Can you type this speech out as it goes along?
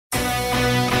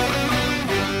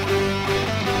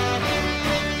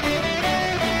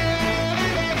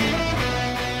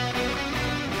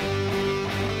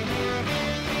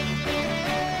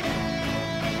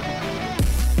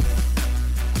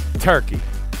turkey,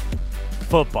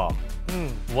 football.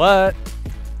 What?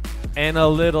 And a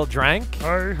little drink.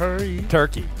 Hey,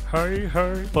 Turkey, hey,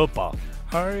 football,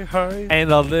 hey.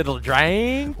 and a little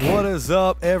drink. What is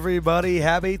up, everybody?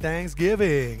 Happy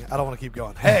Thanksgiving. I don't want to keep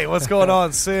going. Hey, what's going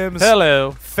on, Sims?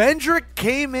 Hello. Fendrick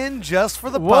came in just for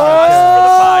the Whoa,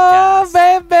 podcast.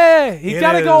 baby. He's It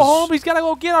got to go is- home. He's got to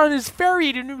go get on his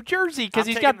ferry to New Jersey because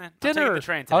he's got I'm dinner. taking the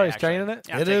train today, oh, he's actually. training it?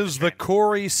 Yeah, I'm It taking is the the train.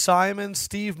 Corey Simon,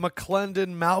 Steve McClendon,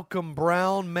 Malcolm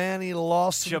Brown, Manny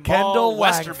Lawson, Jamal Kendall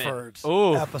Westerman. Langford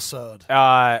Ooh. episode.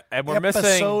 And we're missing.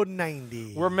 Episode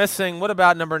 90. We're missing. What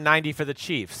about number 90 for the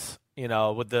Chiefs? You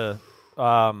know, with the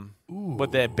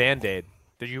Band-Aid.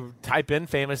 Did you type in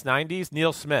famous 90s?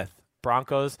 Neil Smith,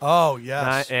 Broncos. Oh,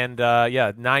 yes.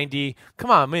 90. Come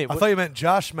on, man. I thought you meant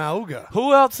Josh Mauga.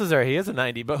 Who else is there? He is a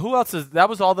 90, but who else is? That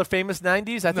was all the famous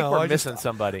 90s. I think No, we're I just- missing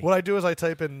somebody. What I do is I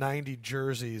type in 90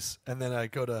 jerseys, and then I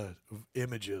go to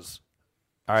images.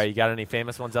 All right, you got any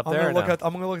famous ones up I'm there? gonna or look no? at.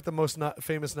 I'm gonna look at the most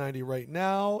famous 90 right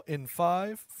now. In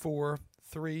 5, 4,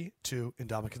 3, 2.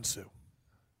 Ndamukong Suh.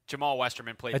 Jamal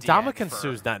Westerman played Ndamukong DN for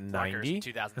Suh's not Rutgers 90. in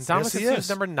 2006. Ndamukong he Suh's is.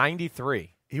 number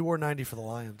 93. He wore 90 for the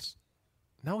Lions.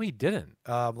 No, he didn't.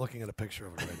 I'm looking at a picture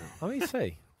of it right now. Let me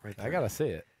see. Right I there. gotta see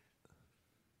it.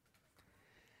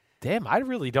 Damn, I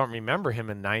really don't remember him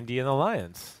in 90 in the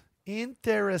Lions.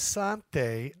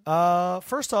 Interessante.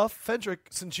 First off, Fendrick,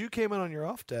 since you came in on your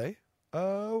off day,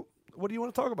 what do you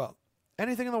want to talk about?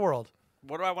 Anything in the world.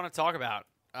 What do I want to talk about?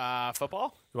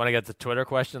 Football? You want to get to Twitter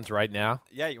questions right now?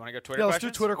 Yeah, you want to go Twitter Yeah, let's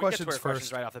questions? do Twitter We can get questions Twitter questions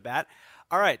first. right off the bat.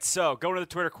 All right, so going to the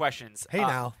Twitter questions. Hey,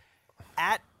 now.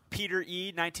 At Peter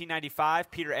E.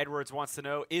 1995, Peter Edwards wants to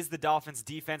know, is the Dolphins'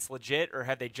 defense legit, or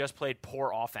have they just played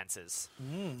poor offenses?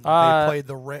 They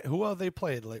played who have they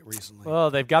played late recently?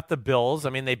 Well, they've got the Bills. I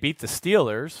mean, they beat the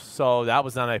Steelers, so that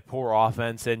was not a poor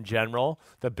offense in general.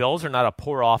 The Bills are not a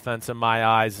poor offense in my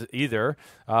eyes either.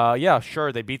 Yeah,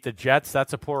 sure, they beat the Jets.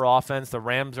 That's a poor offense. The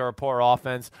Rams are a poor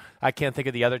offense. I can't think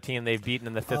of the other team they've beaten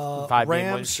in the five-game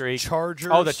win Rams, streak.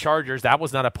 Chargers. Oh, the Chargers. That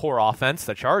was not a poor offense.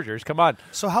 The Chargers. Come on.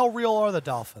 So how real are the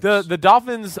Dolphins? The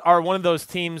Dolphins are one of those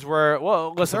teams where,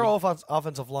 well, listen, Their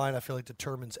offensive line, I feel like,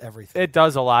 determines everything. it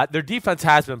does a lot. Their defense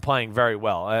has been playing very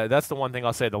well. That's the one thing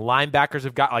I'll say. The linebackers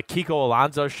have got, like, Kiko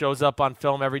Alonso shows up on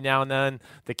film every now and then.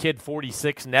 The kid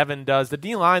 46, Nevin does. The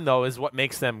D-line, though, is what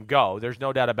makes them go. There's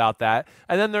no doubt about that.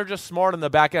 And then they're just smart on the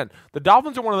back end. The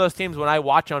Dolphins are one of those teams when I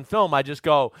watch on film, I just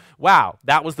go, wow,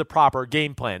 that was the proper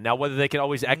game plan. Now, whether they can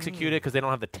always execute it because they don't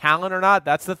have the talent or not,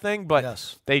 that's the thing. But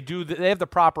Yes. they do. They have the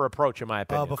proper approach, in my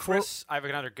opinion. Before Chris, I have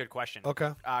another good question.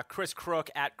 Okay. Chris Crook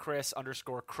at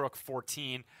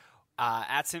Chris_Crook14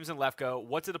 at Sims and Lefko.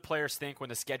 What do the players think when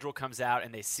the schedule comes out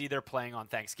and they see they're playing on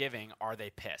Thanksgiving? Are they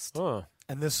pissed? Huh.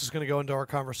 And this is going to go into our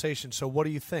conversation. So, what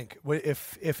do you think?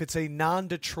 If it's a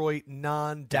non-Detroit,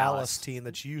 non-Dallas Dallas. team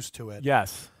that's used to it,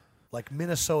 Yes. like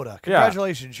Minnesota, Yeah.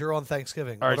 congratulations, you're on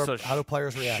Thanksgiving. All right, How do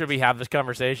players react? Should we have this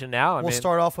conversation now? I We'll mean,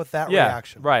 start off with that yeah,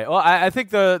 reaction. right. Well, I think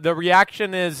the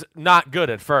reaction is not good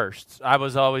at first. I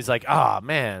was always like, oh,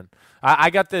 man.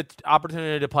 I got the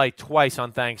opportunity to play twice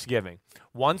on Thanksgiving.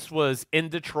 Once was in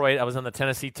Detroit. I was on the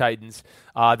Tennessee Titans.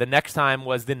 The next time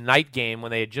was the night game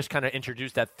when they had just kind of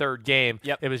introduced that third game.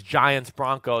 Yep. It was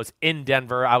Giants-Broncos in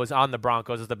Denver. I was on the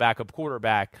Broncos as the backup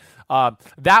quarterback.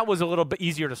 That was a little bit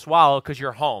easier to swallow because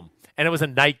you're home. And it was a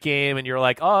night game, and you're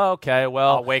like, oh, okay,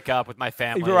 well. I'll wake up with my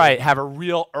family. Right, have a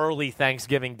real early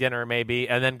Thanksgiving dinner maybe,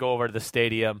 and then go over to the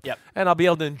stadium. Yep. And I'll be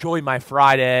able to enjoy my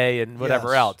Friday and whatever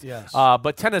Yes, else. yes.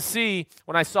 But Tennessee,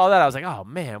 when I saw that, I was like, oh,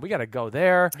 man, we got to go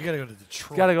there. You got to go to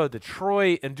Detroit. Got to go to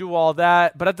Detroit and do all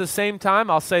that. But at the same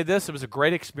time, I'll say this, it was a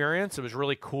great experience. It was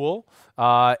really cool.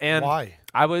 And Why?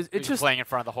 I was You're just playing in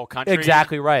front of the whole country.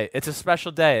 exactly right. It's a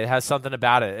special day. It has something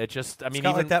about it. It just, I It's mean,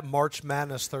 got even like that March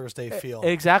Madness Thursday feel.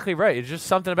 exactly right. It's just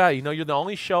something about it. You know, you're the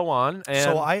only show on. And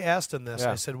So I asked him this.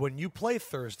 Yeah. I said, when you play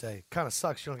Thursday, kind of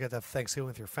sucks. You don't get that Thanksgiving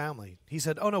with your family. He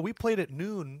said, oh, no, we played at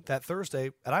noon that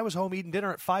Thursday, and I was home eating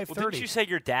dinner at 5:30. Well, didn't you say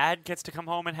your dad gets to come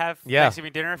home and have Yeah.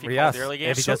 Thanksgiving dinner if you yes, play the early game?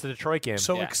 if he does the Detroit game.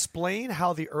 So Yeah. explain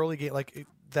how the early game, like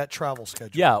that travel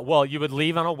schedule. Yeah, well, you would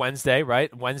leave on a Wednesday,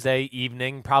 right? Wednesday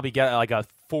evening, probably get like a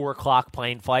 4 o'clock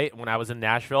plane flight. When I was in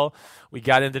Nashville, we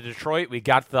got into Detroit. We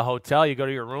got to the hotel. You go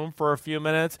to your room for a few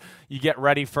minutes. You get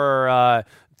ready for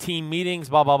team meetings,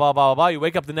 blah, blah, blah, blah, blah. You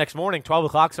wake up the next morning, 12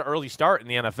 o'clock's an early start in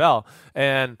the NFL.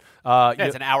 And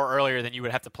It's an hour earlier than you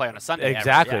would have to play on a Sunday.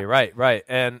 exactly, Yeah. right.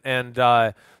 And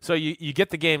so you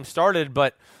get the game started,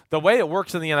 but the way it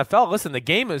works in the NFL, listen, the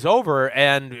game is over,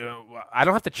 and I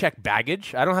don't have to check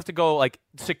baggage. I don't have to go, like,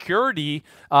 security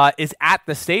is at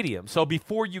the stadium. So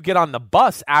before you get on the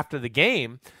bus after the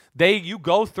game, you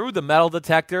go through the metal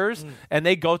detectors and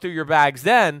they go through your bags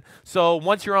then. So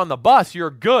once you're on the bus, you're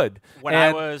good. When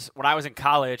I was in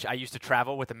college, I used to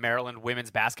travel with the Maryland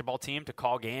women's basketball team to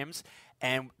call games,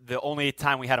 and the only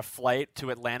time we had a flight to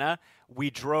Atlanta, we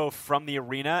drove from the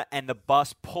arena and the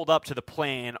bus pulled up to the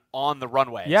plane on the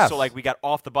runway. Yes. So like we got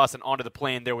off the bus and onto the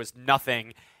plane, there was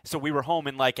nothing. So we were home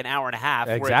in like an hour and a half.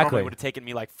 Where it Exactly. normally would have taken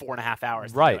me like 4.5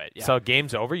 hours Right. to do it. Yeah. So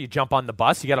game's over. You jump on the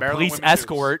bus. You got a Maryland police women's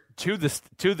escort to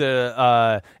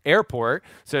the airport.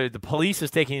 So the police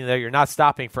is taking you there. You're not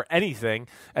stopping for anything.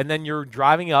 And then you're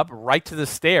driving up right to the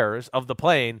stairs of the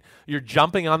plane. You're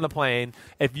jumping on the plane.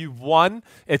 If you've won,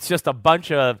 it's just a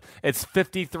bunch of it's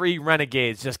 53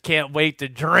 renegades. Just can't wait to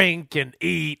drink and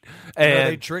eat. And Are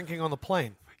they drinking on the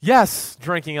plane? yes,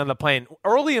 drinking on the plane.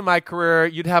 Early in my career,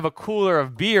 you'd have a cooler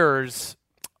of beers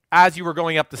as you were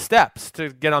going up the steps to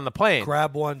get on the plane.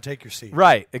 Grab one, take your seat.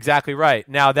 Right, exactly right.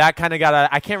 Now that kind of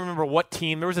I can't remember what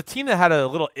team. There was a team that had a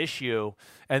little issue,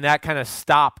 and that kind of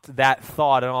stopped that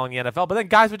thought along the NFL. But then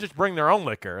guys would just bring their own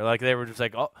liquor. Like they were just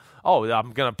like, oh, I'm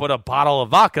going to put a bottle of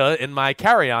vodka in my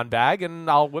carry-on bag, and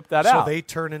I'll whip that out. So they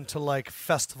turn into like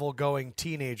festival-going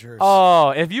teenagers. Oh,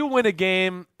 if you win a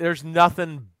game, there's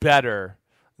nothing better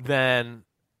than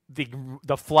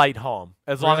the flight home,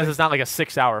 as long as Really? it's not like a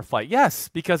 6-hour flight. Yes,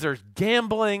 because there's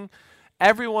gambling.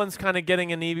 Everyone's kind of getting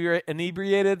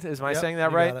inebriated. Am I Yep, saying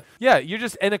that you right? got it. Yeah, you're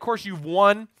just, and of course you've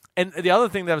won. And the other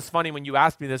thing that was funny when you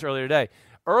asked me this earlier today,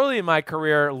 early in my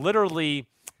career, literally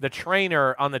the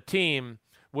trainer on the team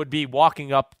would be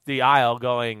walking up the aisle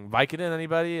going, Vicodin,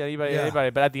 anybody? Yeah.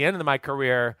 But at the end of my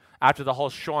career, after the whole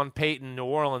Sean Payton New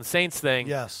Orleans Saints thing,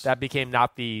 Yes. that became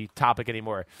not the topic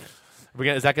anymore.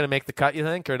 Is that going to make the cut, you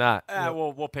think, or not?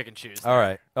 We'll pick and choose. All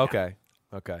right. Okay.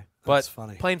 But That's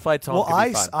funny. plane flights home Well, can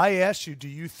be fun. I asked you, do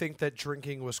you think that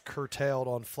drinking was curtailed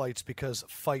on flights because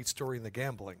fights during the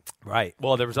gambling? Right.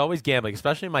 Well, there was always gambling,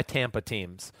 especially in my Tampa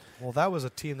teams. Well, that was a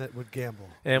team that would gamble.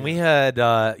 And we had,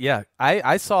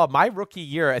 I saw my rookie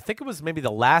year. I think it was maybe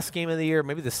the last game of the year,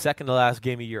 maybe the second to last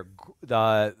game of the year.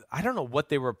 I don't know what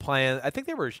they were playing. I think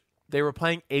they were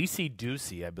playing AC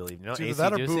Ducey, I believe. You know, It's either AC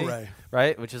that or Ducey, Boo-Ray.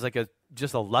 right? Which is like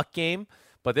just a luck game.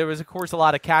 But there was, of course, a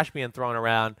lot of cash being thrown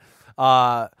around.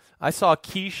 I saw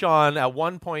Keyshawn at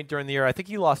one point during the year. I think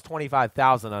he lost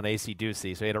 $25,000 on AC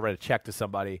Ducey, so he had to write a check to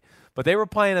somebody. But they were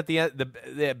playing at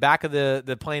the back of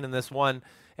the plane in this one,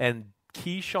 and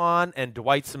Keyshawn and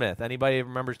Dwight Smith. Anybody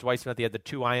remembers Dwight Smith? He had the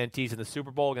 2 INTs in the Super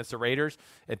Bowl against the Raiders.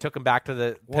 It took him back to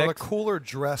the One of the picks. cooler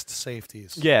dressed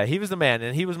safeties. Yeah, he was the man,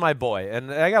 and he was my boy. And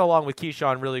I got along with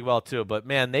Keyshawn really well, too. But,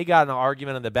 man, they got in an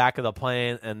argument in the back of the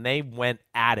plane, and they went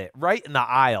at it right in the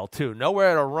aisle, too.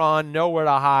 Nowhere to run, nowhere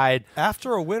to hide.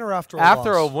 After a win or after a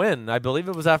After a loss? win. I believe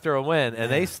it was after a win. And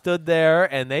they stood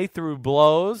there, and they threw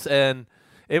blows, and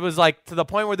it was like to the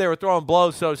point where they were throwing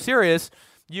blows so serious,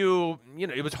 you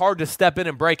know, it was hard to step in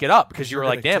and break it up because you were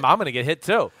like, damn, I'm going to get hit,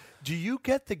 too. Do you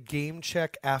get the game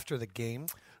check after the game?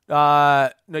 No,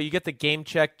 you get the game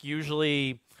check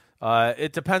usually.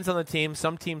 It depends on the team.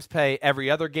 Some teams pay every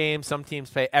other game. Some teams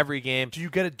pay every game. Do you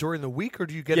get it during the week or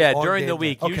do you get Yeah, it on during game the day?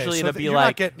 week. Okay, Usually so it'll be you're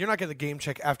like- you're not getting the game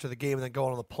check after the game and then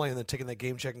going on the plane and then taking that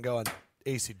game check and going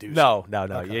AC Deuce. No.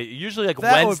 Okay. Usually like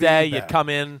That would be Wednesday, bad. you'd come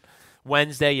in.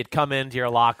 Wednesday, you'd come into your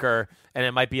locker, and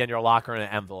it might be in your locker in an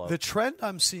envelope. The trend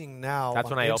I'm seeing now That's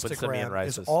on when I open Simeon Instagram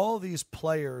Rice's. is all these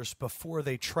players before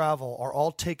they travel are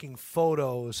all taking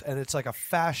photos and it's like a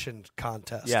fashion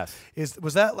contest. Yes.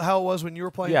 Was that how it was when you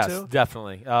were playing yes, too?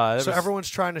 definitely. So everyone's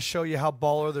trying to show you how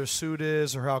baller their suit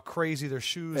is or how crazy their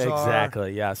shoes are.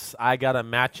 Exactly, yes. I got a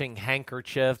matching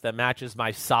handkerchief that matches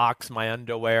my socks, my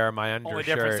underwear, my Only difference,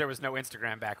 undershirt. there was no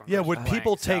Instagram back when Yeah, I was would playing,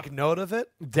 people so. take note of it?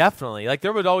 Definitely. Like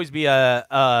there would always be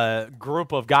a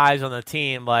group of guys on the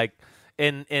team. Like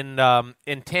in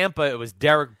Tampa, it was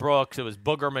Derek Brooks, it was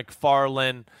Booger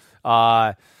McFarland.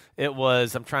 It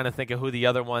was, I'm trying to think of who the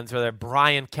other ones were there.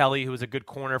 Brian Kelly, who was a good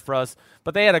corner for us.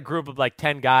 But they had a group of like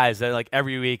 10 guys that like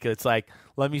every week it's like,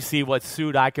 let me see what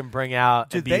suit I can bring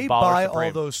out. Did and be they baller buy supreme.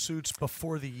 all those suits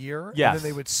before the year? Yes. And then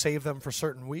they would save them for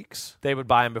certain weeks? They would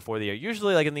buy them before the year.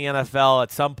 Usually, like in the NFL,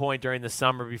 at some point during the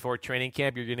summer before training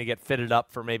camp, you're going to get fitted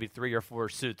up for maybe 3 or 4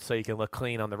 suits so you can look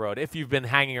clean on the road if you've been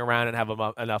hanging around and have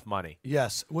enough money.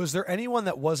 Yes. Was there anyone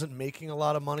that wasn't making a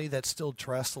lot of money that still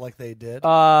dressed like they did?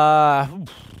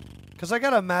 Because I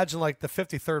got to imagine like the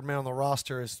 53rd man on the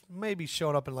roster is maybe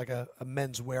showing up in like a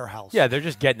men's warehouse. Yeah, they're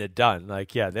just getting it done.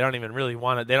 Like, yeah, they don't even really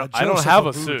want it. They don't. I don't Joseph have a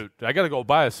Abboud. suit. I got to go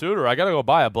buy a suit, or I got to go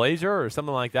buy a blazer, or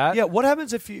something like that. Yeah, what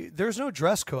happens if there's no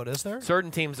dress code, is there?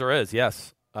 Certain teams there is,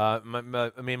 yes. I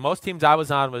mean, most teams I was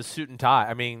on was suit and tie.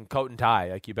 I mean, coat and tie.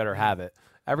 Like, you better have it.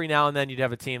 Every now and then you'd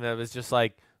have a team that was just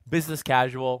like business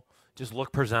casual. just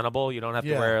look presentable. You don't have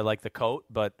to wear like the coat,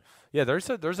 but yeah, there's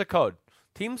a code.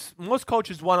 Most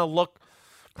coaches want to look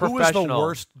professional. Who was the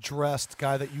worst dressed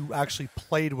guy that you actually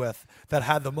played with that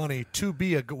had the money to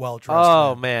be a well dressed?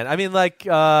 Oh man, I mean, like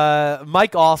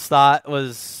Mike Allstott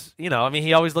was. He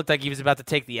always looked like he was about to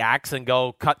take the axe and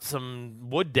go cut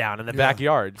some wood down in the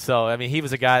backyard. So, I mean, he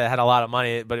was a guy that had a lot of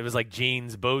money, but it was like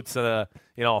jeans, boots, and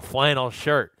a flannel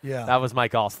shirt. Yeah. That was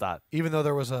Mike Allstott. Even though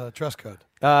there was a dress code.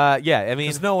 Yeah, I mean.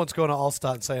 Because no one's going to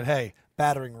Allstott and saying, hey,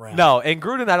 battering ram. No, and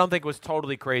Gruden, I don't think, was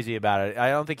totally crazy about it. I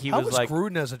don't think he was like. How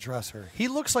was Gruden as a dresser? He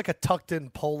looks like a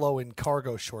tucked-in polo and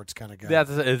cargo shorts kind of guy.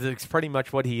 That's pretty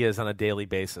much what he is on a daily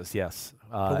basis, yes.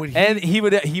 And he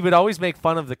would always make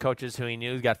fun of the coaches who he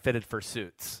knew got fitted for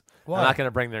suits. Why? I'm not going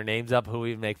to bring their names up who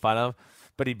he'd make fun of,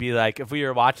 but he'd be like, if we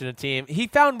were watching a team, he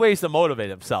found ways to motivate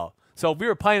himself. So if we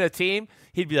were playing a team,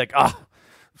 he'd be like,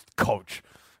 coach,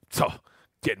 so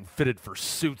getting fitted for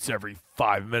suits every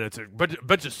 5 minutes.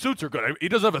 Bunch of suits are good. He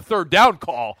doesn't have a third down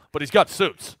call, but he's got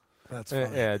suits. That's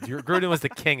funny. Yeah, Gruden was the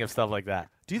king of stuff like that.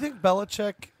 Do you think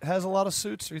Belichick has a lot of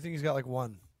suits, or do you think he's got like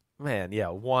one? Man, yeah,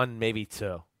 one, maybe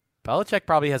two. Belichick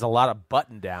probably has a lot of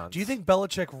button-downs. Do you think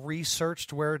Belichick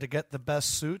researched where to get the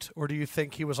best suit, or do you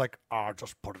think he was like,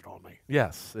 just put it on me?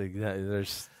 Yes.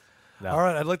 There's no. All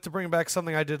right, I'd like to bring back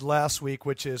something I did last week,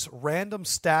 which is random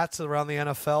stats around the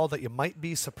NFL that you might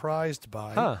be surprised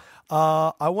by.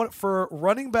 I want for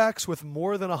running backs with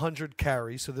more than 100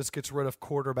 carries, so this gets rid of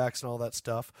quarterbacks and all that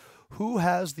stuff. Who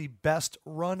has the best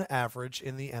run average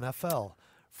in the NFL?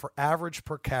 For average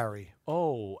per carry.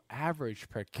 Oh, average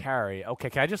per carry. Okay,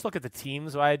 can I just look at the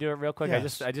teams while I do it real quick?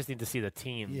 Yes. I just need to see the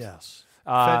teams. Yes.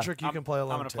 Fedrick, you can play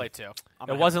along. I'm going to play too.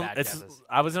 I was going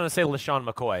to say LaShawn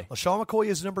McCoy. LaShawn McCoy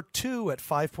is number 2 at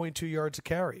 5.2 yards a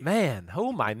carry. Man, who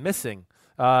am I missing?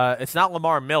 It's not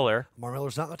Lamar Miller. Lamar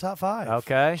Miller's not in the top 5.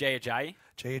 Okay. Jay Ajayi.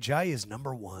 Jay Ajayi is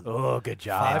number 1. Oh, good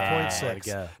job.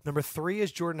 5.6. Number 3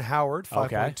 is Jordan Howard,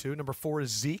 5.2. Number 4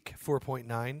 is Zeke,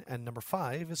 4.9. And number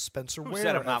 5 is Spencer Ware. Who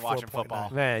said I'm not at watching 4.9. football?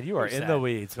 Man, you are in the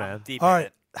weeds, man. Deep All in right.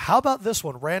 it. How about this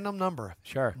one? Random number.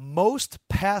 Sure. Most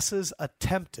passes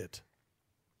attempted.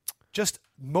 Just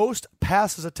most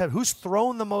passes attempted. Who's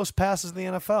thrown the most passes in the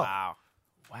NFL?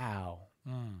 Wow.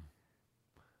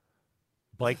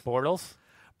 Blake Bortles?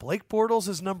 Blake Bortles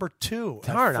is number 2.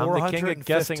 Darn, at I'm the king of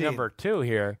guessing 415. number 2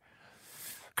 here.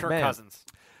 Kirk Man. Cousins.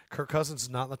 Kirk Cousins is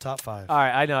not in the top 5. All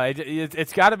right, I know.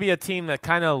 It's got to be a team that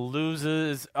kind of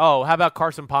loses. Oh, how about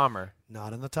Carson Palmer?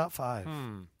 Not in the top 5.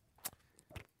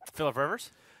 Phillip Rivers.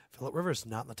 Phillip Rivers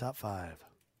not in the top 5.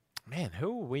 Man,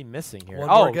 who are we missing here? One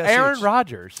more guess Aaron each.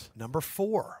 Rodgers. Number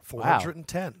 4,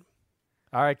 410.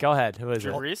 All right, go ahead. Who is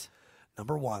Drew it? Brees.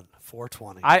 Number 1,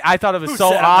 420. I thought it was Who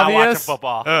so said I'm not watching obvious.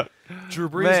 football? Drew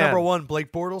Brees, Man. number 1.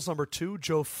 Blake Bortles, number 2.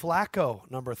 Joe Flacco,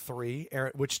 number 3.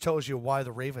 Which tells you why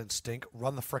the Ravens stink.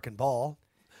 Run the frickin' ball.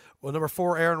 Well, number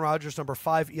 4, Aaron Rodgers. Number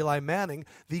 5, Eli Manning.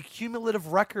 The cumulative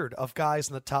record of guys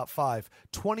in the top 5,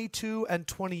 22 and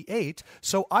 28.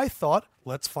 So I thought,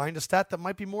 let's find a stat that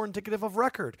might be more indicative of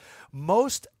record.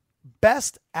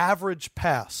 Best average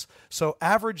pass. So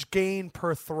average gain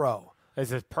per throw.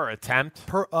 Is it per attempt?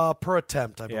 Per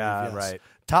attempt, I believe. Yeah, yes. right.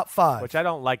 Top 5. Which I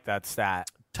don't like that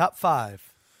stat. Top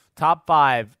 5. Top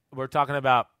 5. We're talking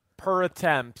about per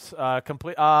attempt.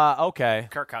 Complete. Okay.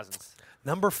 Kirk Cousins.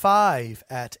 Number 5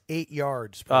 at 8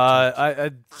 yards. Per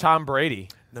attempt. Tom Brady.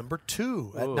 Number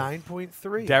 2 at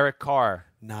 9.3. Derek Carr.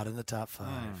 Not in the top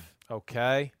 5.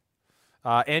 Okay.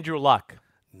 Andrew Luck.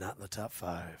 Not in the top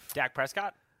 5. Dak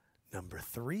Prescott. Number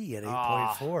 3 at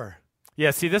 8.4.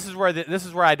 Yeah. See, this is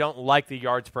where I don't like the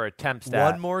yards per attempt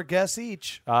stat. One more guess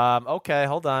each. Okay.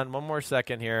 Hold on. One more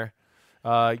second here.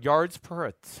 Yards per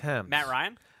attempt. Matt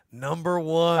Ryan. Number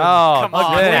 1. Oh, Come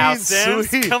on clean now, Sims.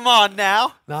 sweep. Come on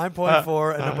now.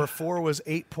 9.4, and number 4 was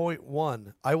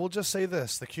 8.1. I will just say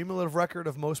this. The cumulative record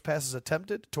of most passes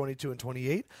attempted, 22 and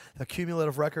 28. The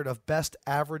cumulative record of best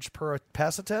average per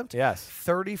pass attempt, Yes.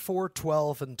 34,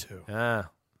 12, and 2. Yeah.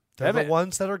 They're the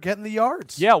ones that are getting the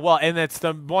yards. Yeah, well, and it's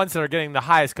the ones that are getting the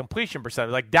highest completion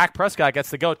percentage. Like Dak Prescott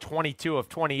gets to go 22 of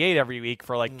 28 every week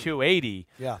for like 280.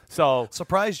 Yeah. So,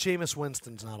 Surprised Jameis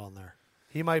Winston's not on there.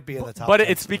 He might be in the top. but 10.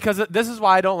 it's because this is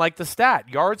why I don't like the stat.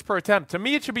 Yards per attempt. To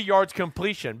me, it should be yards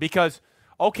completion because,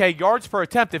 okay, yards per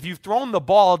attempt, if you've thrown the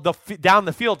ball down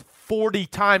the field 40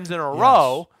 times in a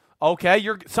row, okay,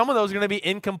 some of those are going to be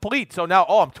incomplete. So now,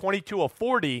 I'm 22 of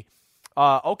 40.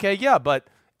 Okay, yeah, but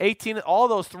 18, all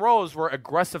those throws were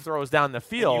aggressive throws down the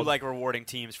field. And you like rewarding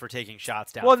teams for taking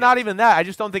shots down. Well, not even that. I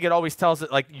just don't think it always tells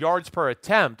it like yards per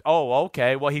attempt. Oh,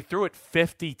 okay. Well, he threw it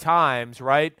 50 times,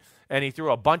 right? and he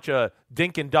threw a bunch of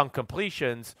dink and dunk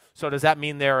completions. So does that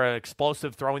mean they're an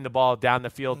explosive, throwing the ball down the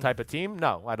field type of team?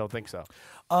 No, I don't think so.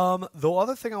 The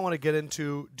other thing I want to get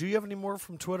into, do you have any more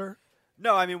from Twitter?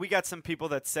 No, I mean, we got some people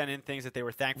that sent in things that they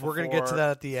were thankful for. We're going to get to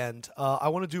that at the end. I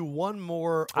want to do one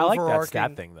more I like overarching... that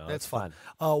stat thing, though. It's fun.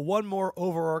 One more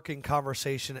overarching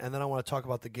conversation, and then I want to talk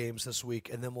about the games this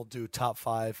week, and then we'll do top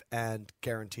 5 and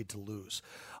guaranteed to lose.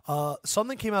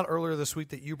 Something came out earlier this week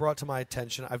that you brought to my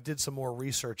attention. I did some more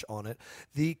research on it.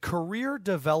 The Career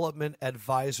Development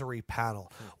Advisory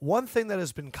Panel. One thing that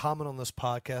has been common on this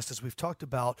podcast is we've talked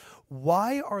about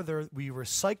why are we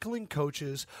recycling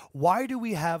coaches? Why do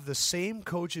we have the same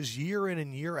coaches year in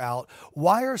and year out?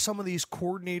 Why are some of these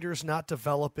coordinators not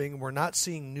developing? We're not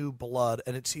seeing new blood,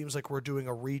 and it seems like we're doing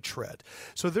a retread.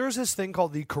 So there's this thing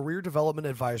called the Career Development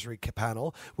Advisory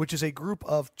Panel, which is a group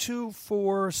of 2,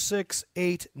 4, 6,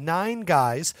 8, 9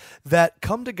 guys that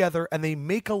come together and they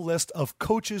make a list of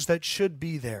coaches that should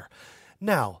be there.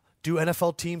 Now, do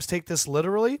NFL teams take this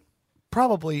literally?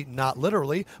 Probably not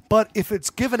literally, but if it's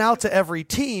given out to every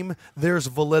team, there's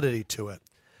validity to it.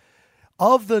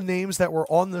 Of the names that were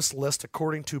on this list,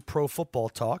 according to Pro Football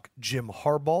Talk, Jim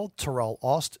Harbaugh, Terrell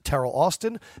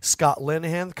Austin, Scott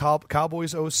Linehan,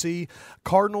 Cowboys OC,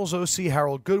 Cardinals OC,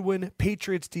 Harold Goodwin,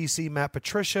 Patriots DC, Matt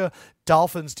Patricia,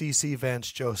 Dolphins DC,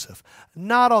 Vance Joseph.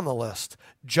 Not on the list,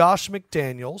 Josh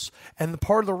McDaniels, and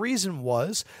part of the reason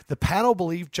was the panel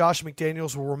believed Josh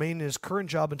McDaniels will remain in his current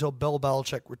job until Bill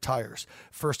Belichick retires.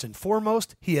 First and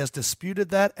foremost, he has disputed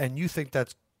that, and you think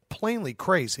that's plainly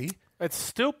crazy. It's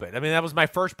stupid. I mean, that was my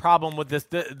first problem with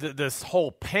this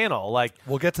whole panel. Like,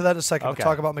 we'll get to that in a second. Okay.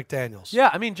 We'll talk about McDaniels.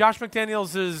 Yeah, I mean, Josh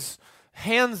McDaniels is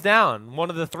hands down one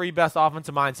of the 3 best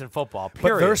offensive minds in football,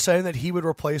 period. But they're saying that he would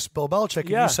replace Bill Belichick, and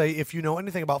Yeah. you say if you know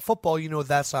anything about football, you know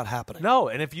that's not happening. No,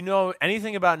 and if you know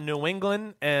anything about New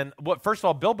England, and first of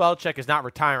all, Bill Belichick is not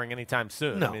retiring anytime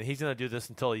soon. No. I mean, he's going to do this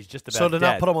until he's just about So to dead.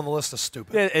 not put him on the list is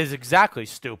stupid. It is exactly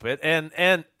stupid.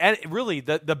 And really,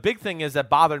 the big thing is that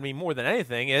bothered me more than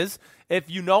anything is if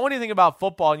you know anything about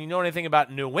football and you know anything about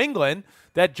New England,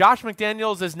 that Josh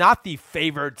McDaniels is not the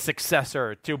favored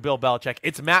successor to Bill Belichick.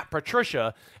 It's Matt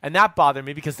Patricia, and that bothered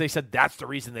me because they said that's the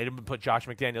reason they didn't put Josh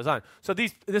McDaniels on. So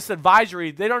this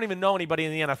advisory, they don't even know anybody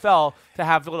in the NFL to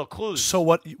have little clues. So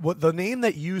what the name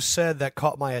that you said that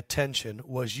caught my attention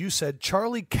was you said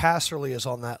Charlie Casserly is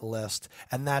on that list,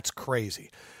 and that's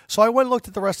crazy. So I went and looked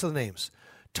at the rest of the names.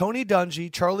 Tony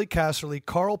Dungy, Charlie Casserly,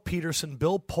 Carl Peterson,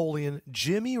 Bill Polian,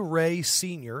 Jimmy Ray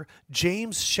Sr.,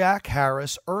 James Shaq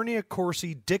Harris, Ernie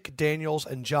Accorsi, Dick Daniels,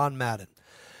 and John Madden.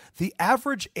 The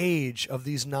average age of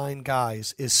these 9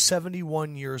 guys is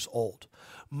 71 years old.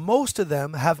 Most of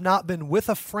them have not been with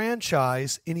a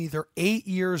franchise in either 8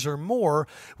 years or more,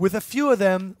 with a few of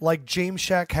them like James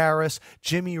Shaq Harris,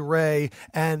 Jimmy Ray,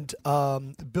 and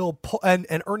and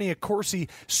Ernie Accorsi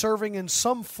serving in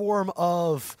some form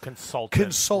of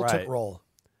consultant role.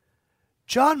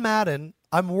 John Madden,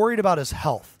 I'm worried about his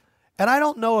health. And I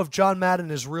don't know if John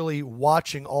Madden is really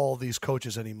watching all of these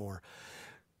coaches anymore.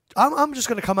 I'm just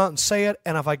going to come out and say it,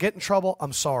 and if I get in trouble,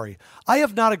 I'm sorry. I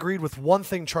have not agreed with one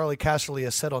thing Charlie Casserly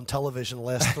has said on television the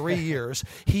last 3 years.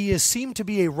 He has seemed to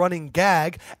be a running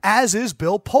gag, as is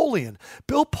Bill Polian.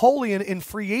 Bill Polian in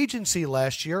free agency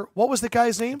last year, what was the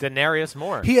guy's name? Denarius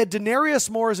Moore. He had Denarius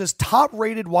Moore as his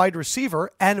top-rated wide receiver,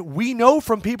 and we know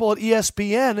from people at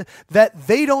ESPN that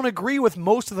they don't agree with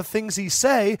most of the things he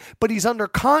say, but he's under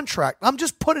contract. I'm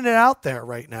just putting it out there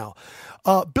right now.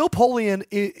 Bill Polian,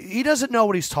 he doesn't know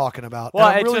what he's talking about. Well,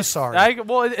 and I'm really sorry.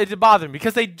 It bothered me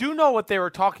because they do know what they were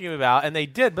talking about, and they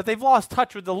did, but they've lost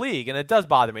touch with the league, and it does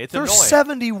bother me. They're annoying.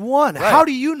 71. Right. How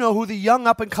do you know who the young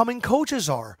up-and-coming coaches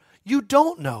are? You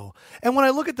don't know. And when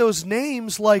I look at those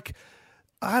names, like,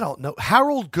 I don't know.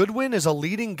 Harold Goodwin is a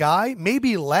leading guy.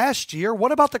 Maybe last year.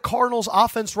 What about the Cardinals'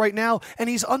 offense right now? And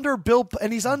he's under Bruce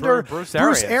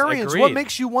Arians. What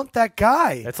makes you want that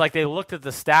guy? It's like they looked at the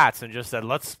stats and just said,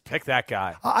 "Let's pick that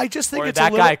guy." I just think or it's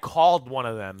that guy called one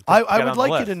of them. I would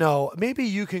like you to know. Maybe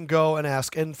you can go and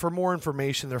ask. And for more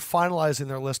information, they're finalizing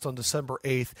their list on December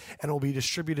 8th, and it will be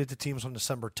distributed to teams on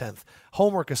December 10th.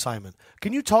 Homework assignment: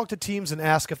 can you talk to teams and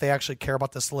ask if they actually care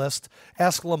about this list?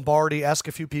 Ask Lombardi. Ask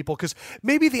a few people because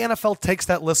maybe the NFL takes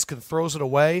that list and throws it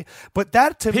away, but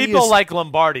that to me is... People like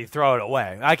Lombardi throw it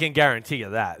away. I can guarantee you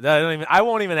that. I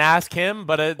won't even ask him,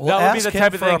 but that would be the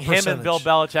type of thing him and Bill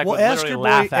Belichick would literally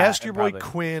laugh at. Ask your boy probably.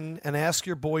 Quinn and ask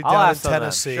your boy down in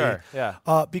Tennessee. Sure. Yeah.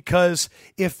 Because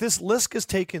if this list is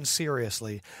taken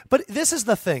seriously, but this is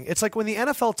the thing. It's like when the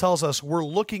NFL tells us we're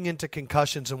looking into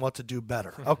concussions and what to do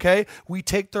better, okay? We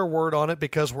take their word on it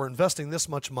because we're investing this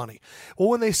much money. Well,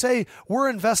 when they say we're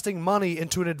investing money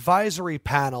into an advisory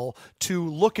panel to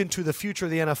look into the future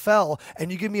of the NFL,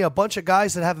 and you give me a bunch of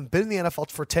guys that haven't been in the NFL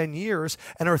for 10 years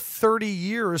and are 30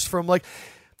 years from like.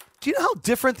 Do you know how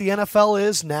different the NFL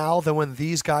is now than when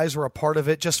these guys were a part of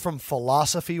it, just from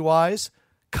philosophy-wise?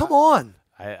 Come on.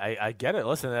 I get it.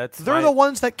 Listen, they're the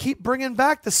ones that keep bringing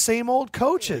back the same old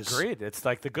coaches. Agreed. It's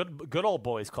like the good old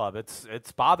boys club. It's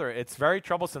very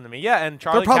troublesome to me. Yeah, and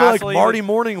Charlie they're probably Casserly, like Marty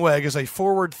Morningweg is a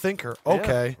forward thinker.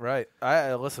 Okay, yeah,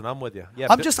 right. Listen, I'm with you. Yeah,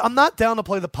 I'm not down to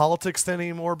play the politics thing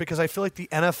anymore because I feel like the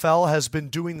NFL has been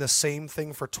doing the same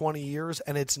thing for 20 years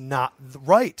and it's not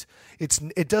right.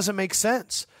 It doesn't make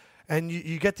sense. And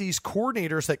you get these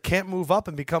coordinators that can't move up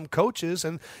and become coaches,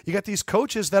 and you get these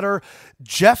coaches that are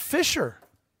Jeff Fisher.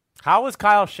 How is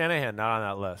Kyle Shanahan not on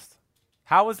that list?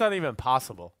 How is that even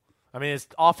possible? I mean, his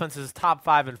offense is top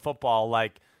 5 in football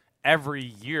like every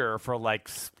year for like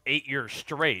 8 years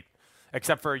straight,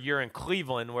 except for a year in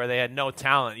Cleveland where they had no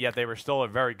talent, yet they were still a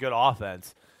very good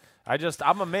offense.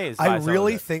 I'm amazed. I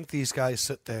really think these guys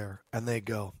sit there and they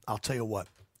go, I'll tell you what.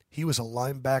 He was a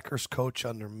linebackers coach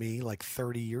under me like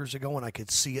 30 years ago, and I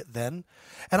could see it then.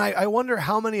 And I wonder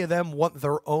how many of them want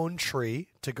their own tree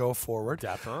to go forward.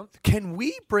 Definitely. Can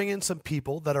we bring in some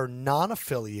people that are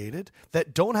non-affiliated,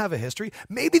 that don't have a history?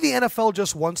 Maybe the NFL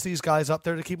just wants these guys up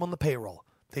there to keep on the payroll.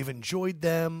 They've enjoyed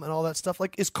them and all that stuff.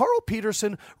 Like, is Carl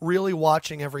Peterson really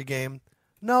watching every game?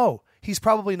 No, he's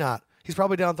probably not. He's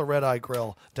probably down at the Red Eye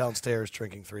Grill downstairs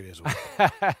drinking 3 days a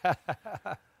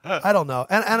week. I don't know.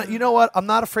 And you know what? I'm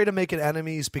not afraid of making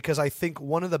enemies because I think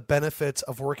one of the benefits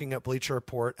of working at Bleacher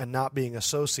Report and not being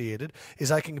associated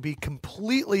is I can be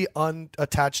completely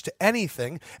unattached to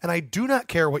anything, and I do not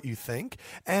care what you think,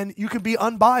 and you can be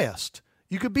unbiased.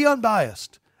 You could be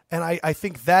unbiased. And I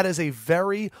think that is a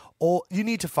very old – you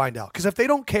need to find out. Because if they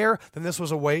don't care, then this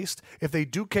was a waste. If they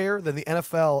do care, then the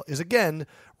NFL is, again,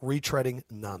 retreading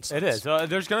nonsense. It is.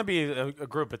 There's going to be a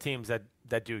group of teams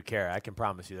that do care. I can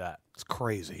promise you that. It's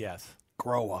crazy. Yes.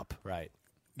 Grow up. Right.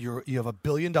 You have a $1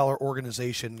 billion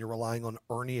organization. You're relying on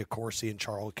Ernie Accorsi and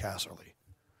Charles Casserly.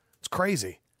 It's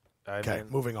crazy. Okay,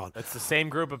 moving on. It's the same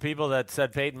group of people that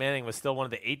said Peyton Manning was still one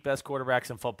of the 8 best quarterbacks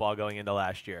in football going into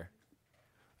last year.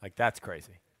 Like, that's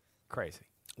crazy. Crazy.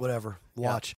 Whatever.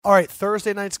 Watch. Yeah. All right,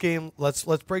 Thursday night's game. Let's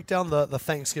break down the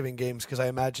Thanksgiving games because I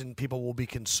imagine people will be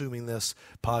consuming this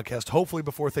podcast hopefully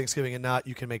before Thanksgiving, and not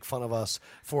you can make fun of us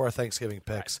for our Thanksgiving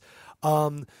picks.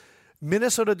 Right.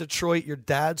 Minnesota, Detroit, your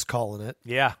dad's calling it.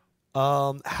 Yeah.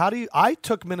 I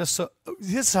took Minnesota.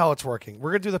 This is how it's working.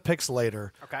 We're going to do the picks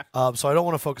later. Okay. So I don't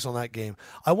want to focus on that game.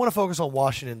 I want to focus on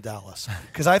Washington, Dallas,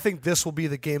 because I think this will be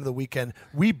the game of the weekend.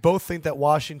 We both think that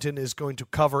Washington is going to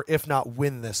cover, if not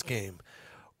win this game.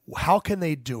 How can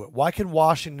they do it? Why can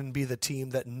Washington be the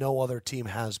team that no other team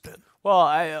has been? Well,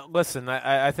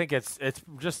 I think it's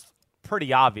just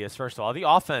pretty obvious, first of all. The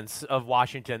offense of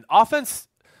Washington,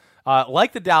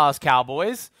 like the Dallas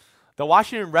Cowboys, the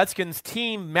Washington Redskins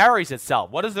team marries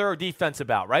itself. What is their defense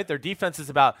about, right? Their defense is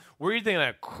about, we're either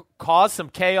going to cause some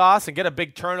chaos and get a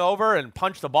big turnover and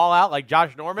punch the ball out like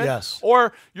Josh Norman, yes,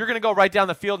 or you're going to go right down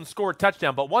the field and score a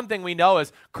touchdown. But one thing we know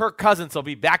is Kirk Cousins will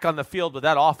be back on the field with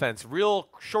that offense real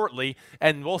shortly,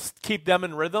 and we'll keep them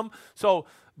in rhythm. So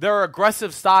their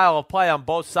aggressive style of play on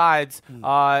both sides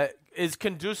is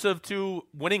conducive to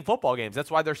winning football games.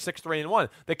 That's why they're 6-3-1.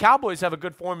 The Cowboys have a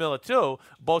good formula too,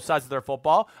 both sides of their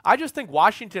football. I just think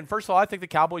Washington, first of all, I think the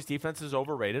Cowboys defense is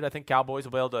overrated. I think Cowboys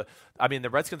will be able to, the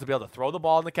Redskins will be able to throw the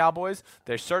ball in the Cowboys.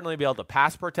 They'll certainly be able to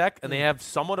pass protect, and they have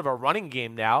somewhat of a running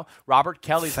game now. Robert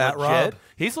Kelly's Fat legit. Rob.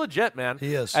 He's legit, man.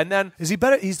 He is. And then is he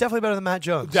better? He's definitely better than Matt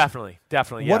Jones. Definitely. Yes.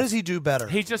 What does he do better?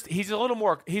 He's a little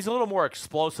more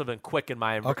explosive and quick in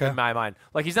my mind.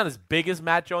 Like, he's not as big as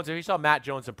Matt Jones. If you saw Matt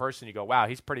Jones in person, you go, wow,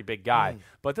 he's a pretty big guy.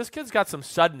 But this kid's got some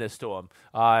suddenness to him.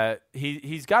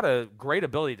 He's got a great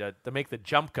ability to make the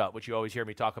jump cut, which you always hear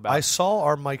me talk about. I saw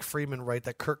our Mike Freeman write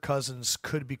that Kirk Cousins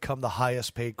could become the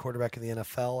highest paid quarterback in the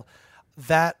NFL.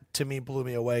 That, to me, blew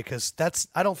me away because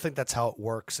I don't think that's how it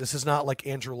works. This is not like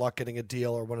Andrew Luck getting a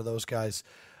deal or one of those guys.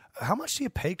 How much do you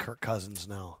pay Kirk Cousins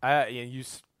now?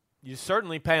 You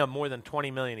certainly pay him more than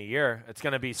 $20 million a year. It's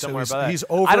going to be somewhere so about that. He's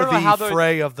over the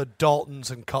fray of the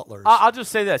Daltons and Cutlers. I'll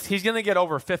just say this: he's going to get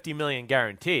over $50 million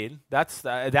guaranteed. That's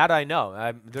that I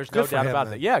know. There's no doubt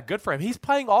about that. Yeah, good for him. He's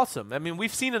playing awesome. I mean,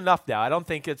 we've seen enough now. I don't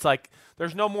think it's like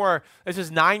there's no more. This is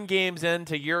 9 games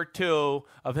into year 2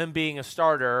 of him being a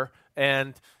starter,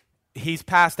 and he's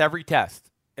passed every test.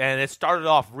 And it started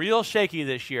off real shaky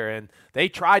this year, and they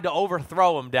tried to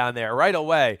overthrow him down there right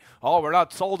away. Oh, we're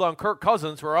not sold on Kirk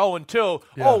Cousins. We're 0-2.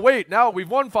 Yeah. Oh, wait, now we've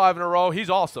won 5 in a row. He's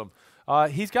awesome.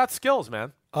 He's got skills,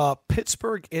 man.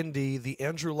 Pittsburgh, Indy, the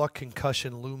Andrew Luck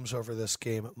concussion looms over this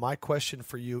game. My question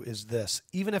for you is this.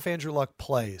 Even if Andrew Luck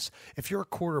plays, if you're a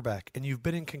quarterback and you've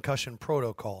been in concussion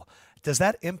protocol, does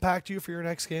that impact you for your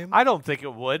next game? I don't think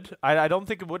it would. I don't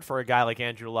think it would for a guy like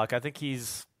Andrew Luck. I think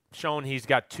he's shown he's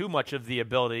got too much of the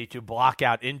ability to block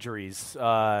out injuries.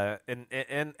 And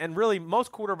really,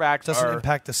 most quarterbacks doesn't are,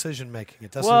 impact decision making.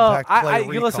 It doesn't impact play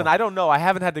recall. Listen, I don't know. I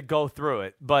haven't had to go through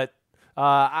it, but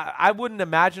I wouldn't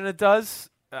imagine it does.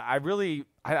 I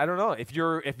don't know. If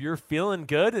you're feeling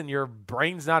good and your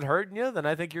brain's not hurting you, then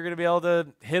I think you're going to be able to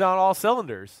hit on all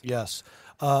cylinders. Yes.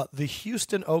 The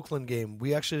Houston-Oakland game,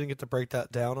 we actually didn't get to break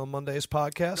that down on Monday's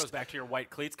podcast. It goes back to your white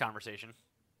cleats conversation.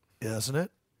 Isn't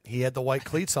it? He had the white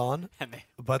cleats on,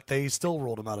 but they still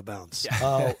ruled him out of bounds.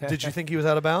 Yeah. Did you think he was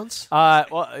out of bounds?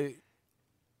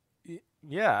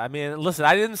 Yeah, I mean, listen,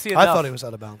 I didn't see enough. I thought he was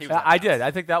out of bounds. I did.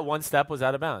 I think that one step was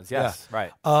out of bounds. Yes, yeah.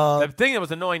 Right. The thing that was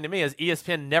annoying to me is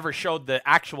ESPN never showed the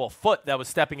actual foot that was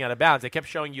stepping out of bounds. They kept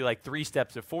showing you like 3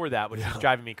 steps before that, which was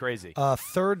driving me crazy.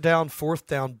 Third down, fourth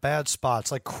down, bad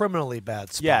spots, like criminally bad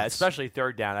spots. Yeah, especially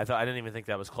third down. I didn't even think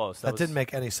that was close. That didn't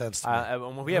make any sense to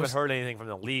me. We haven't heard anything from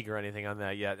the league or anything on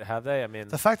that yet, have they? I mean,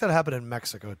 the fact that it happened in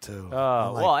Mexico too.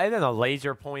 And then the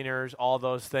laser pointers, all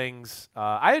those things.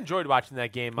 I enjoyed watching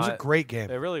that game. It was a great game.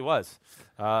 It really was.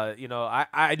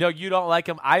 I know you don't like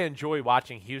him. I enjoy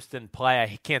watching Houston play.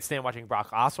 I can't stand watching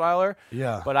Brock Osweiler.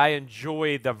 Yeah. But I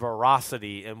enjoy the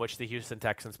veracity in which the Houston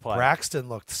Texans play. Braxton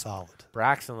looked solid.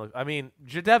 Jadeveon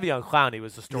Clowney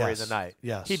was the story of the night.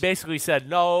 Yes. He basically said,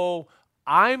 no,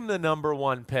 I'm the number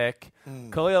 1 pick.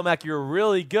 Khalil Mack, you're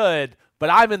really good, but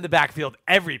I'm in the backfield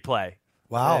every play.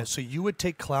 Wow. And so you would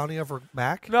take Clowney over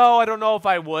Mack? No, I don't know if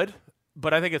I would.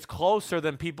 But I think it's closer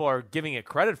than people are giving it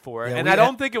credit for. Yeah, and I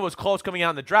don't think it was close coming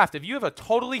out in the draft. If you have a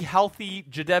totally healthy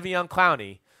Jadeveon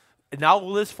Clowney, no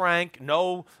Liz Frank,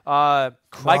 no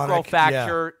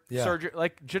microfracture surgery.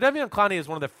 Like, Jadeveon Clowney is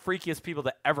one of the freakiest people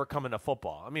to ever come into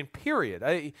football. I mean,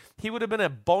 period. He would have been a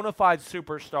bona fide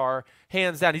superstar,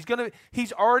 hands down.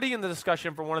 He's already in the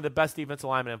discussion for one of the best defensive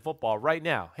linemen in football right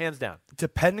now, hands down.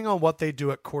 Depending on what they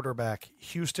do at quarterback,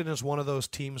 Houston is one of those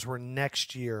teams where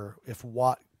next year, if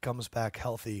Watt comes back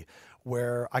healthy,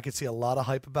 where I could see a lot of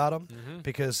hype about him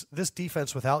because this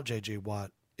defense without J.J. Watt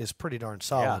is pretty darn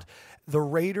solid. Yeah. The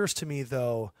Raiders, to me,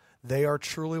 though, they are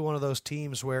truly one of those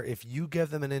teams where if you give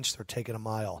them an inch, they're taking a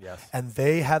mile. Yes. And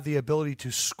they have the ability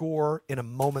to score in a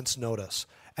moment's notice.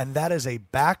 And that is a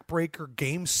backbreaker,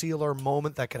 game sealer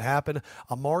moment that can happen.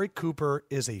 Amari Cooper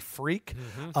is a freak.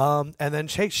 And then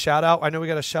Chase, shout out. I know we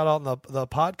got a shout out on the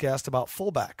podcast about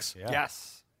fullbacks. Yeah.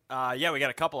 Yes. We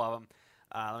got a couple of them.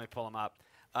 Let me pull them up.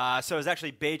 So it was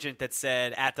actually Bajent that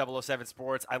said at 007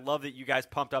 Sports, I love that you guys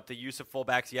pumped up the use of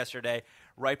fullbacks yesterday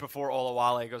right before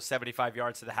Olawale goes 75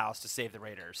 yards to the house to save the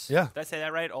Raiders. Yeah. Did I say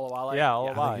that right? Olawale? Yeah,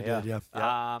 I think you did,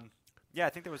 yeah, I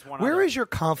think there was one Where other. is your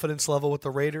confidence level with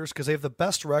the Raiders? Because they have the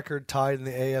best record tied in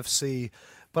the AFC,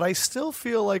 but I still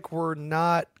feel like we're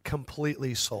not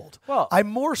completely sold. Well, I'm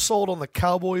more sold on the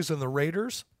Cowboys than the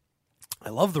Raiders. I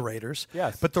love the Raiders.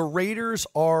 Yes. But the Raiders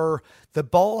the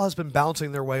ball has been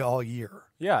bouncing their way all year.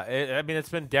 Yeah, it's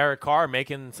been Derek Carr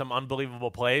making some unbelievable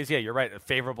plays. Yeah, you're right, a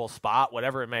favorable spot,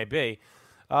 whatever it may be.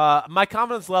 My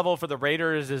confidence level for the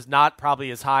Raiders is not probably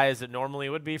as high as it normally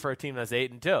would be for a team that's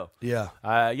 8-2. Yeah.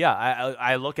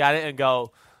 I look at it and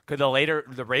go, could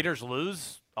the Raiders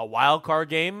lose a wild card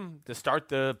game to start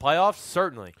the playoffs?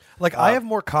 Certainly. I have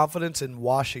more confidence in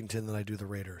Washington than I do the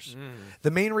Raiders.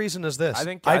 The main reason is this.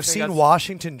 I've seen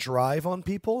Washington drive on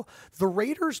people. The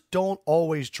Raiders don't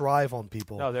always drive on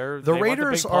people. No, the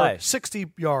Raiders Raiders are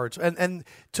 60 yards.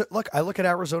 I look at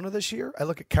Arizona this year. I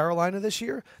look at Carolina this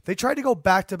year. They tried to go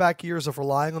back-to-back years of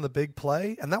relying on the big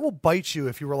play, and that will bite you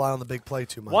if you rely on the big play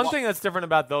too much. One thing that's different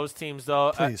about those teams,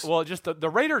 though, just the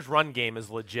Raiders' run game is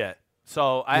legit.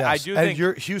 So I do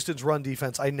think Houston's run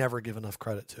defense, I never give enough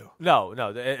credit to. No,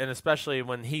 and especially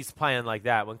when he's playing like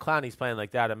that, when Clowney's playing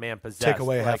like that, a man possessed. Take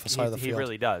away half the side of the field. He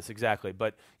really does, exactly.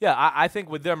 But yeah, I think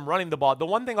with them running the ball, the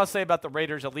one thing I'll say about the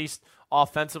Raiders, at least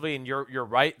offensively, and you're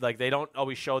right, like they don't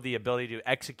always show the ability to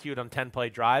execute on 10-play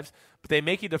drives, but they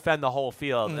make you defend the whole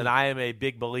field, and I am a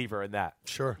big believer in that.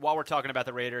 Sure. While we're talking about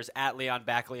the Raiders, at Leon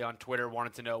Backley on Twitter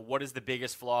wanted to know what is the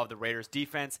biggest flaw of the Raiders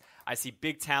defense. I see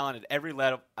big talent at every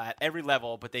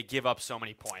level, but they give up so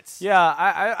many points. Yeah,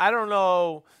 I don't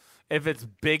know if it's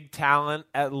big talent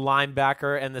at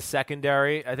linebacker and the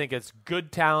secondary. I think it's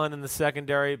good talent in the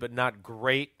secondary, but not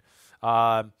great.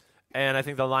 And I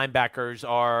think the linebackers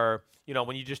are,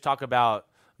 when you just talk about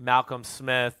Malcolm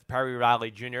Smith, Perry Riley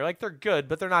Jr., like they're good,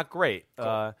 but they're not great.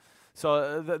 Cool.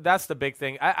 So that's the big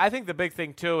thing. I think the big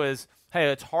thing, too, is,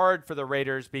 hey, it's hard for the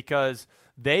Raiders because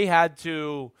they've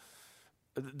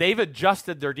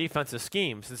adjusted their defensive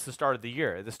scheme since the start of the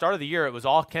year. At the start of the year, it was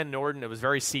all Ken Norton. It was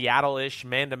very Seattle-ish,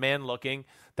 man-to-man looking.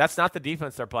 That's not the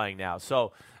defense they're playing now.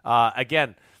 So,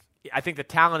 again, I think the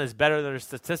talent is better than their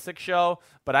statistics show,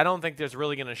 but I don't think there's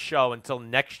really going to show until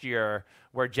next year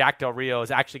where Jack Del Rio is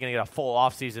actually going to get a full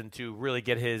offseason to really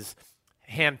get his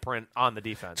handprint on the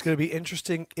defense. It's going to be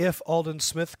interesting if Aldon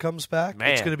Smith comes back.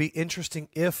 Man. It's going to be interesting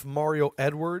if Mario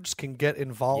Edwards can get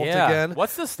involved again.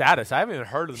 What's the status? I haven't even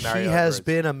heard of Mario He Edwards. has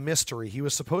been a mystery. He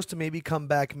was supposed to maybe come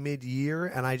back mid-year,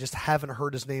 and I just haven't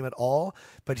heard his name at all.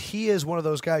 But he is one of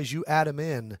those guys, you add him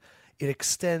in, it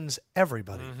extends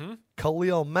everybody.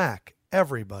 Khalil Mack,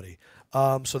 everybody.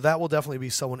 So that will definitely be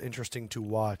someone interesting to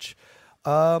watch.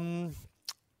 Man.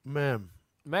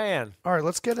 All right,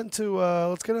 let's get into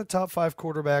top 5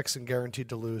 quarterbacks and guaranteed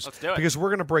to lose. Let's do it. Because we're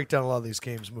going to break down a lot of these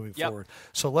games moving forward.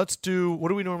 So let's do, what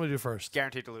do we normally do first?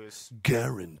 Guaranteed to lose.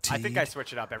 Guaranteed. I think I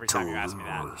switch it up every time you ask me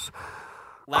that.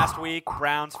 Last week,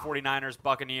 Browns, 49ers,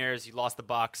 Buccaneers. You lost the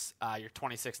Bucks. You're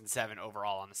 26-7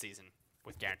 overall on the season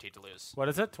with guaranteed to lose. What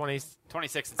is it? 26-7.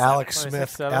 Alex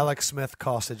Smith 26-7? Alex Smith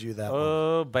costed you that one.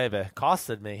 Oh, baby.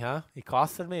 Costed me, huh? He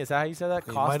costed me? Is that how you said that?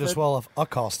 You might as well have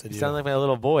accosted You you. sound like my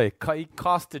little boy. He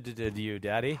costed you,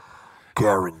 Daddy.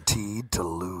 Guaranteed to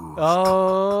lose.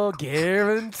 Oh,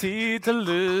 guaranteed to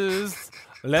lose.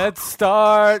 Let's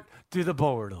start. Do the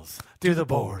Bortles. Do the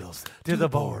Bortles. Do the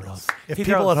Bortles. If He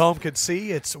people throws- at home could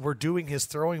see, we're doing his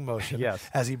throwing motion Yes.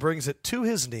 as he brings it to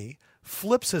his knee,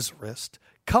 flips his wrist,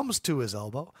 comes to his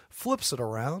elbow, flips it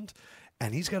around,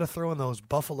 and he's got to throw in those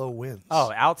Buffalo wins.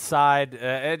 Oh, outside.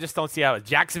 I just don't see how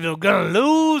Jacksonville going to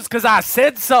lose because I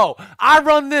said so. I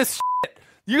run this shit.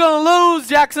 You're going to lose,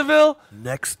 Jacksonville.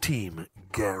 Next team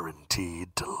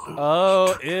guaranteed to lose.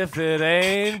 Oh, if it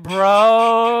ain't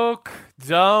broke,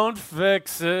 don't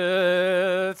fix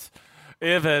it.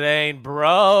 If it ain't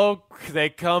broke, they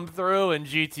come through in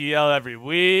GTL every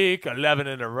week, 11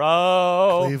 in a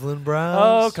row. Cleveland Browns.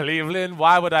 Oh, Cleveland,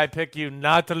 why would I pick you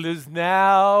not to lose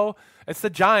now? It's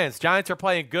the Giants. Giants are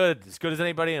playing good, as good as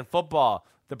anybody in football.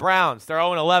 The Browns, they're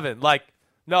 0-11. Like,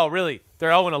 no, really,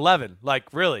 they're 0-11. Like,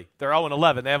 really, they're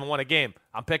 0-11. They haven't won a game.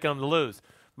 I'm picking them to lose.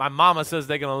 My mama says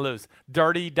they're going to lose.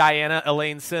 Dirty Diana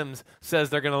Elaine Sims says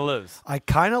they're going to lose. I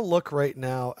kind of look right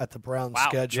now at the Browns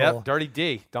schedule. Yep, Dirty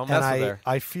D. Don't mess with her.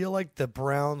 I feel like the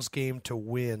Browns game to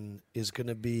win is going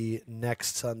to be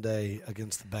next Sunday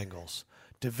against the Bengals.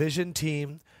 Division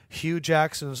team, Hugh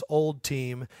Jackson's old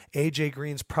team. A.J.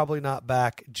 Green's probably not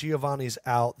back. Giovanni's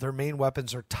out. Their main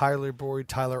weapons are Tyler Boyd,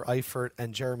 Tyler Eifert,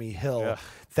 and Jeremy Hill. Yeah.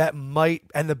 That might,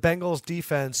 and the Bengals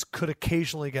defense could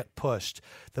occasionally get pushed.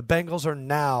 The Bengals are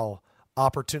now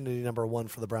opportunity number 1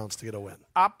 for the Browns to get a win.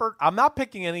 I'm not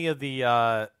picking any of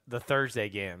the Thursday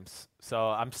games, so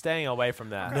I'm staying away from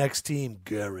that. Next team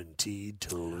guaranteed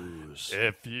to lose.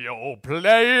 If you're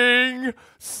playing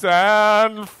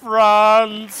San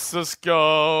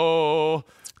Francisco,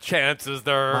 chances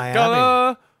they're Miami.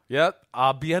 gonna. Yep.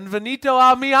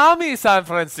 Bienvenido a Miami, San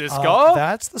Francisco.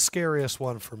 That's the scariest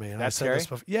one for me. And That's I said this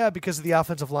scary? before. Yeah, because of the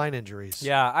offensive line injuries.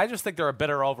 Yeah, I just think they're a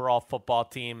better overall football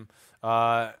team.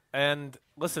 And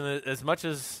listen, as much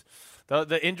as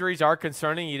the injuries are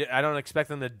concerning, I don't expect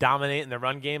them to dominate in the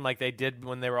run game like they did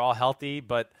when they were all healthy.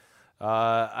 But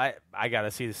I got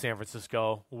to see the San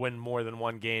Francisco win more than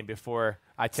one game before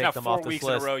I take Now, them 4 off this weeks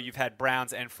list. in a row, you've had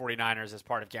Browns and 49ers as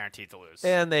part of guaranteed to lose.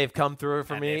 And they've come through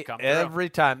for And me they've come through. every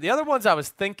time. The other ones I was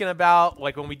thinking about,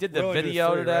 like when we did the We only do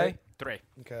video 3, today. right? 3.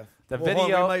 Okay. The Well, hold on,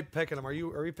 video- we might pick them.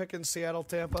 Are we picking Seattle,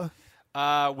 Tampa? We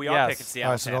are Yes. picking Seattle.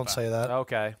 All right, so don't Tampa. say that.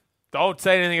 Okay. Don't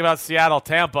say anything about Seattle,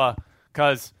 Tampa,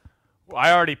 because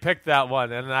I already picked that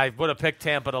one, and I would have picked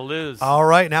Tampa to lose. All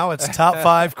right, now it's top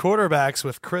 5 quarterbacks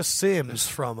with Chris Sims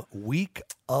from Week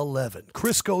 11.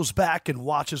 Chris goes back and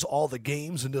watches all the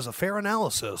games and does a fair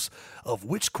analysis of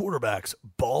which quarterbacks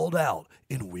balled out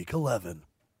in Week 11.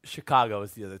 Chicago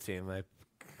is the other team. I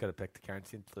could have picked the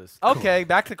guaranteed to lose. Okay,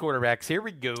 back to quarterbacks. Here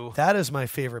we go. That is my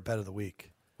favorite bet of the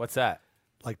week. What's that?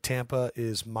 Like Tampa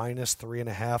is minus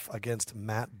 3.5 against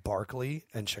Matt Barkley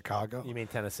and Chicago. You mean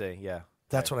Tennessee? Yeah.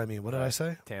 That's what I mean. What did I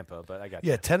say? Tampa, but I got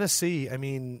Yeah, you. Tennessee. I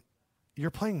mean,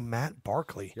 you're playing Matt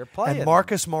Barkley. You're playing. And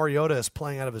Marcus Mariota is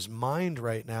playing out of his mind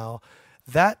right now.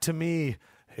 That to me,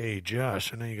 hey,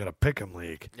 Josh, I know you got a pick 'em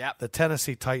league. Yep. The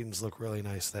Tennessee Titans look really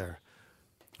nice there.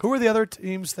 Who are the other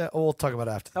teams that we'll talk about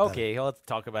after that? Okay, let's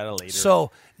talk about it later.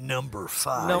 So, number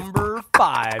 5. Number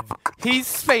 5.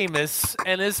 He's famous,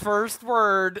 and his first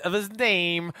word of his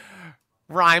name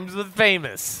rhymes with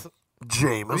famous.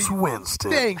 Jameis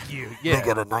Winston. Thank you. They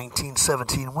got a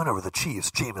 1917 win over the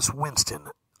Chiefs. Jameis Winston.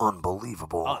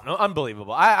 Unbelievable. Oh, no,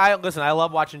 unbelievable. I listen, I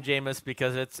love watching Jameis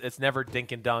because it's never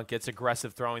dink and dunk. It's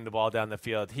aggressive throwing the ball down the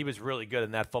field. He was really good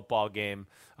in that football game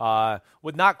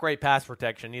with not great pass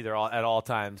protection either at all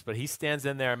times, but he stands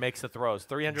in there and makes the throws.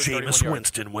 331 Jameis yards.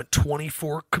 Winston went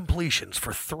 24 completions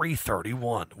for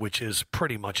 331, which is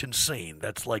pretty much insane.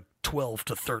 That's like 12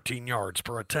 to 13 yards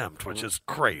per attempt, which is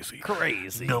crazy.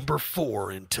 Crazy. Number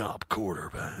 4 in top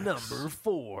quarterbacks. Number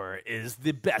 4 is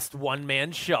the best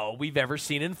one-man show we've ever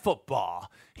seen in football.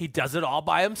 He does it all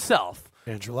by himself.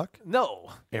 Andrew Luck?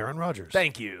 No. Aaron Rodgers.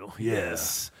 Thank you. Yeah.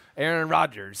 Yes. Aaron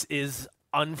Rodgers is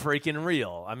unfreaking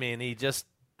real. I mean, he just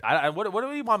what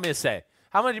do you want me to say?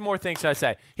 How many more things should I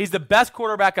say? He's the best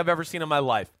quarterback I've ever seen in my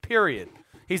life, period.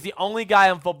 He's the only guy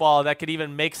in football that could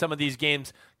even make some of these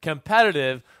games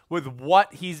competitive with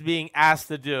what he's being asked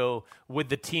to do with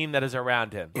the team that is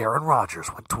around him. Aaron Rodgers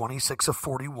went 26 of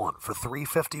 41 for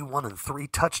 351 and 3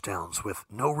 touchdowns with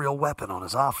no real weapon on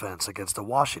his offense against a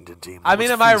Washington team. I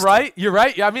mean, am I right? You're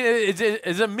right. I mean, is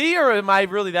it me or am I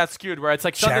really that skewed where it's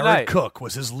like Sunday Jared night? Cook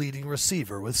was his leading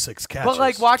receiver with 6 catches. But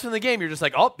like watching the game, you're just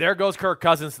like, oh, there goes Kirk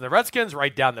Cousins and the Redskins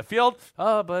right down the field.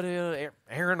 Oh, but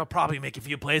Aaron will probably make a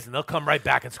few plays and they'll come right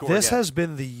back and score This again. has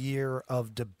been the year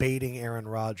of debating Aaron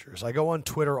Rodgers. I go on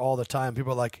Twitter all the time.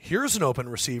 People are like, here's an open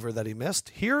receiver that he missed.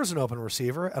 Here's an open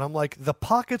receiver. And I'm like, the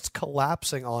pocket's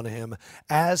collapsing on him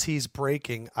as he's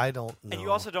breaking. I don't know. And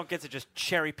you also don't get to just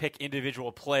cherry pick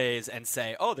individual plays and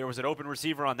say, oh, there was an open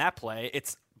receiver on that play.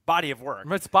 It's body of work.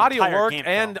 It's body of Entire work, game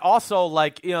and film. also,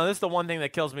 like, you know, this is the one thing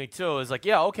that kills me, too, is like,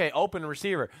 yeah, okay, open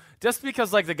receiver. Just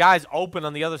because, like, the guy's open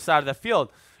on the other side of the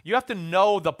field, you have to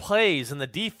know the plays and the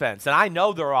defense. And I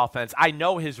know their offense. I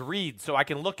know his reads, so I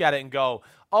can look at it and go,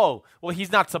 oh, well,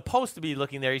 he's not supposed to be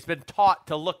looking there. He's been taught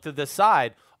to look to this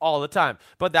side all the time.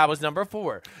 But that was number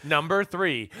 4. Number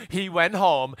 3, he went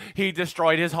home. He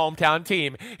destroyed his hometown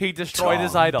team. He destroyed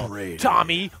his idol. Brady.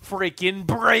 Tommy freaking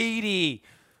Brady.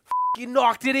 He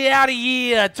knocked it out of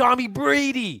here. Tommy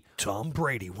Brady. Tom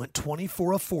Brady went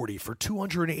 24 of 40 for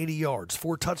 280 yards,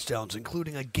 4 touchdowns,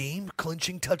 including a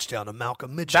game-clinching touchdown to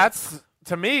Malcolm Mitchell.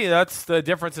 To me, that's the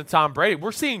difference in Tom Brady.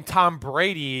 We're seeing Tom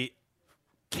Brady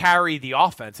carry the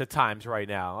offense at times right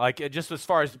now, like just as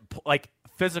far as like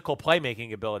physical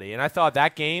playmaking ability. And I thought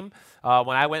that game,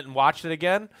 when I went and watched it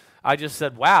again, I just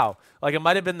said, wow, like it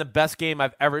might have been the best game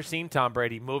I've ever seen Tom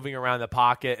Brady moving around the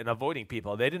pocket and avoiding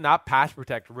people. They did not pass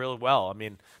protect real well. I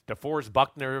mean, DeForest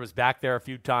Buckner was back there a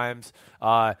few times,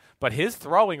 but his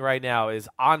throwing right now is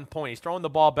on point. He's throwing the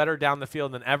ball better down the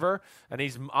field than ever, and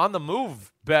he's on the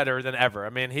move better than ever. I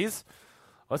mean,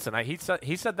 listen, he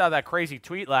said that crazy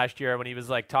tweet last year when he was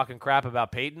like talking crap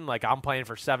about Peyton, like I'm playing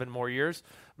for 7 more years.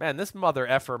 Man, this mother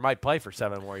effer might play for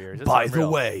 7 more years. It's By unreal.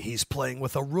 the way, he's playing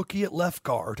with a rookie at left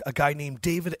guard, a guy named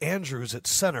David Andrews at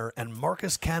center, and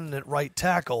Marcus Cannon at right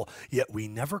tackle, yet we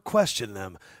never question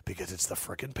them because it's the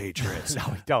frickin' Patriots. No,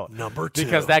 we don't. Number 2.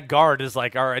 Because that guard is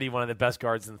like already one of the best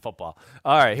guards in football.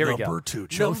 All right, here we go. Number 2,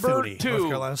 Joe Number Thuney, 2. North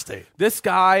Carolina State. This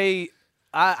guy,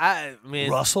 I mean,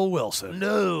 Russell Wilson.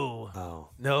 No. Oh.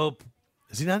 Nope.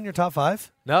 Is he not in your top 5?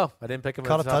 No, I didn't pick him.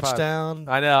 Caught as a top 5. touchdown.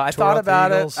 I know. I tore thought up the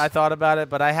about Eagles. it,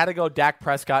 but I had to go Dak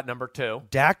Prescott number 2.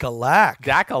 Dak-a-lack.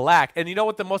 Dak-a-lack. And you know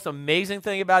what the most amazing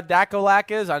thing about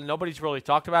Dak-a-lack is? Nobody's really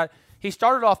talked about it. He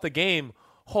started off the game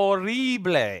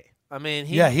horrible. I mean,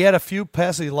 he had a few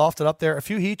passes. He lofted up there.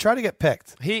 He tried to get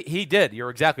picked. He did. You're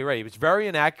exactly right. He was very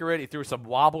inaccurate. He threw some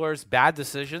wobblers, bad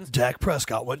decisions. Dak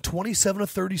Prescott went 27 of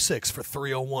 36 for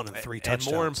 301 and 3 touchdowns.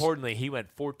 And more importantly, he went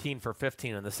 14 for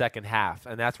 15 in the second half,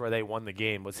 and that's where they won the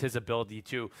game, was his ability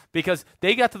to, because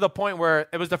they got to the point where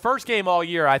it was the first game all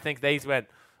year, I think they went,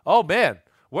 oh, man,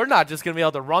 we're not just going to be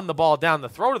able to run the ball down the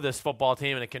throat of this football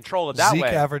team and control it that Zeke way.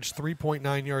 Zeke averaged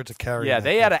 3.9 yards a carry. Yeah,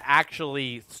 they had to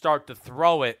actually start to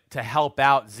throw it to help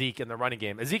out Zeke in the running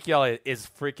game. Ezekiel is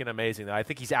freaking amazing, though. I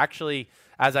think he's actually,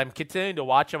 as I'm continuing to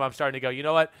watch him, I'm starting to go, you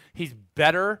know what? He's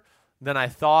better than I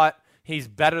thought. He's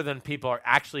better than people are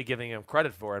actually giving him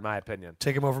credit for, in my opinion.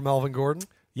 Take him over Melvin Gordon?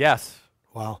 Yes.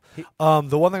 Wow.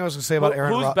 The one thing I was going to say about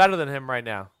Aaron Who's better than him right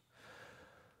now?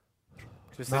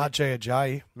 Not Jay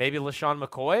Ajayi. Maybe LaShawn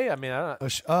McCoy? I mean, I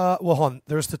don't well, hold on.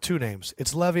 There's the 2 names.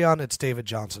 It's Le'Veon, it's David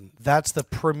Johnson. That's the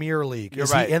Premier League. You're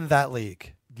Is right. he in that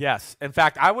league? Yes. In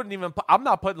fact, I'm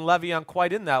not putting Le'Veon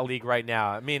quite in that league right now.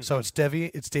 I mean, So it's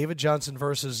David Johnson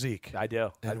versus Zeke. I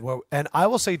do. And I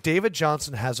will say David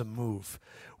Johnson has a move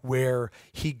where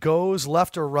he goes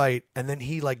left or right, and then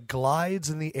he like glides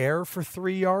in the air for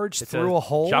 3 yards through a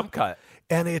hole. Jump cut.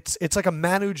 And it's like a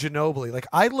Manu Ginobili. Like,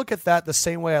 I look at that the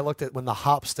same way I looked at when the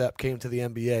hop step came to the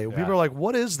NBA. When people are like,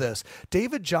 what is this?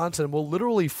 David Johnson will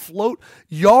literally float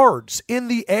yards in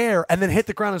the air and then hit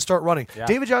the ground and start running. Yeah.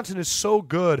 David Johnson is so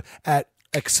good at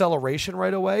acceleration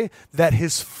right away that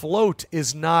his float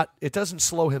is not, it doesn't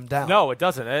slow him down. No, it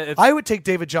doesn't. I would take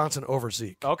David Johnson over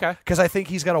Zeke. Okay. Because I think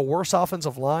he's got a worse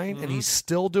offensive line, and he's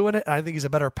still doing it, and I think he's a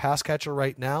better pass catcher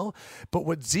right now. But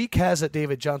what Zeke has that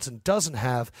David Johnson doesn't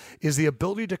have is the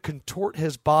ability to contort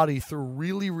his body through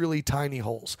really, really tiny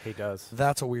holes. He does.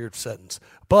 That's a weird sentence.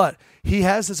 But he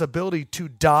has this ability to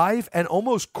dive and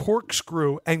almost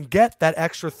corkscrew and get that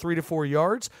extra 3 to 4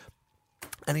 yards,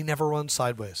 and he never runs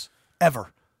sideways.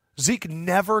 Ever. Zeke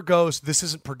never goes, this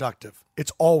isn't productive.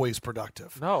 It's always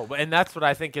productive. No, and that's what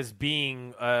I think is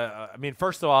being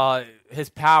first of all, his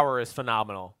power is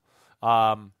phenomenal.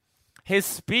 His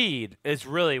speed is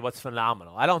really what's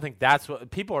phenomenal. I don't think that's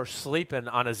what people are sleeping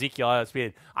on Ezekiel Elliott's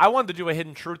speed. I wanted to do a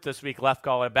hidden truth this week,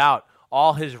 Lefko, about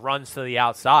all his runs to the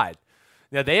outside.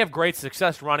 Now, they have great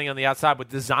success running on the outside with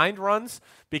designed runs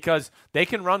because they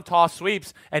can run toss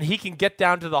sweeps, and he can get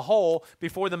down to the hole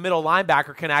before the middle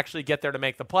linebacker can actually get there to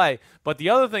make the play. But the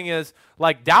other thing is,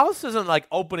 like, Dallas isn't, like,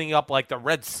 opening up like the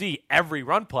Red Sea every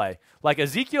run play. Like,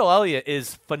 Ezekiel Elliott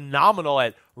is phenomenal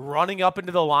at running up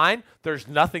into the line. There's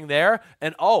nothing there.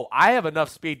 And, I have enough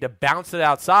speed to bounce it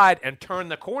outside and turn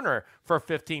the corner for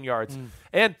 15 yards.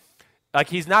 And like,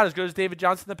 he's not as good as David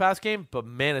Johnson in the pass game, but,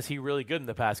 man, is he really good in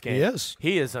the pass game. He is.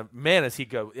 He is is he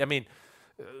good. I mean,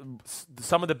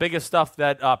 some of the biggest stuff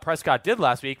that Prescott did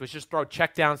last week was just throw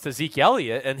checkdowns to Zeke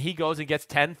Elliott, and he goes and gets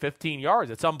 10, 15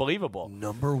 yards. It's unbelievable.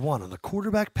 Number 1 on the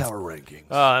quarterback power rankings.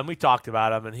 And we talked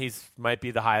about him, and he's might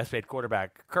be the highest paid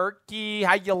quarterback. Kirky,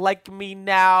 how you like me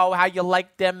now? How you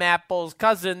like them apples,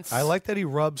 Cousins? I like that he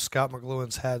rubbed Scott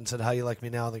McLuhan's head and said, how you like me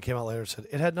now? And then came out later and said,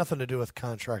 it had nothing to do with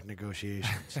contract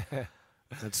negotiations.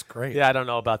 That's great. Yeah, I don't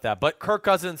know about that. But Kirk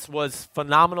Cousins was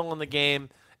phenomenal in the game,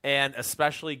 and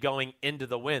especially going into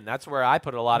the win. That's where I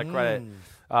put a lot of credit.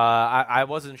 I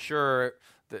wasn't sure.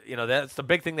 That's the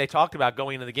big thing they talked about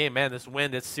going into the game. Man,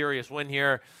 this serious win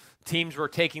here. Teams were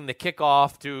taking the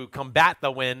kickoff to combat the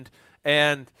wind,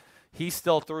 and he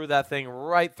still threw that thing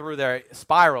right through there.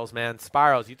 Spirals, man.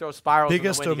 Spirals. You throw spirals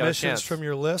Biggest in the wind, you got a omissions chance. from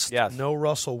your list? Yes. No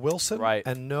Russell Wilson Right.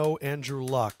 and no Andrew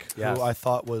Luck, Yes. who I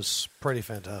thought was pretty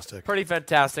fantastic. Pretty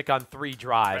fantastic on 3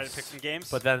 drives. Ready to pick some games?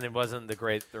 But then it wasn't the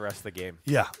rest of the game.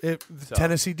 Yeah, the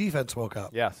Tennessee defense woke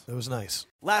up. Yes. It was nice.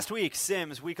 Last week,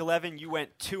 Sims, week 11, you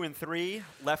went 2-3.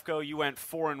 Lefko, you went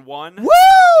 4-1. Woo!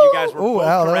 You guys were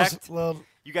both correct.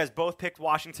 You guys both picked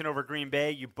Washington over Green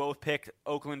Bay. You both picked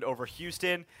Oakland over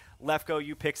Houston. Lefko,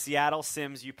 you picked Seattle.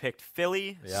 Sims, you picked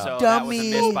Philly. Yeah. So that was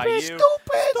a miss by you.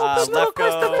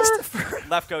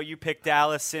 Lefko, you picked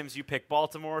Dallas. Sims, you picked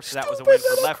Baltimore. So that was a win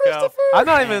for Lefko. I'm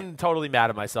not even totally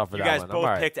mad at myself for You that guys one. both I'm all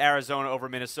right. picked Arizona over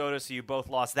Minnesota, so you both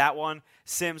lost that one.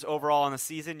 Sims, overall on the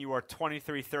season, you are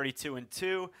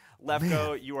 23-32-2.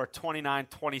 Lefko, you are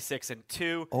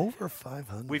 29-26-2. Over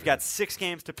 500. We've got 6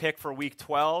 games to pick for Week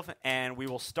 12, and we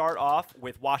will start off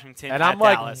with Washington And at I'm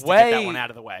like Dallas to get that one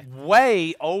out of the way.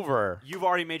 way over. You've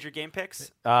already made your game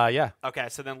picks? Yeah. Okay,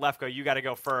 so then Lefko, you got to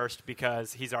go first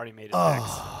because he's already made his picks.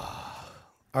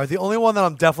 All right, the only one that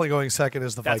I'm definitely going second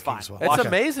is the That's Vikings fine. one. It's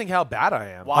amazing how bad I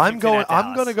am. Washington at I'm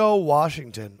Dallas. going to go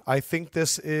Washington. I think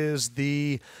this is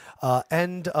the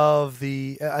end of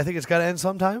the I think it's got to end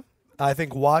sometime. I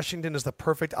think Washington is the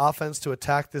perfect offense to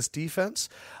attack this defense.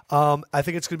 I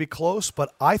think it's going to be close,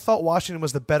 but I thought Washington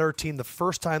was the better team the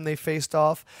first time they faced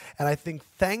off, and I think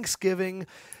Thanksgiving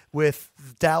with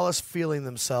Dallas feeling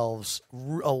themselves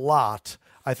a lot,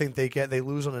 I think they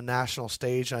lose on a national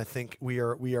stage, and I think we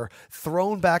are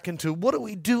thrown back into what do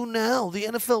we do now? The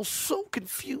NFL's so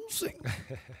confusing.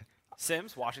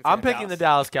 Sims, Washington. I'm at picking the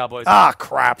Dallas. Dallas Cowboys.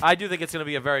 Crap. I do think it's going to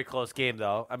be a very close game,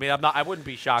 though. I mean, I wouldn't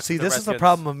be shocked. See, if this is the Redskins-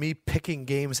 problem of me picking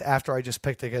games after I just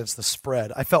picked against the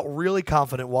spread. I felt really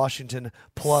confident Washington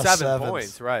plus 7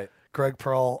 points, right? Greg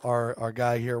Pearl, our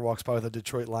guy here, walks by with a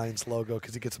Detroit Lions logo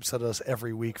because he gets upset at us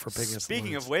every week for picking us.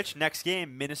 Speaking of which, next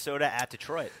game, Minnesota at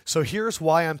Detroit. So here's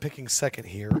why I'm picking second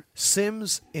here.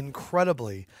 Sims,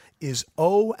 incredibly, is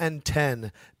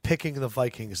 0-10 picking the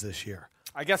Vikings this year.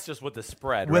 I guess just with the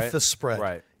spread, With right? the spread.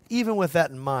 Right. Even with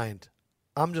that in mind,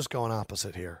 I'm just going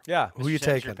opposite here. Yeah. Who you Sims,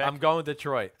 your taking? pick? I'm going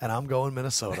Detroit. And I'm going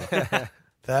Minnesota.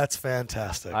 That's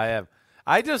fantastic. I am.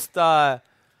 I just,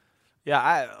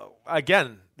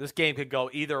 again, this game could go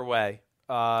either way.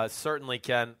 certainly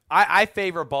can. I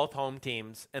favor both home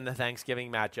teams in the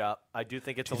Thanksgiving matchup. I do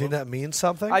think it's Do you think that means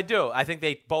something? I do. I think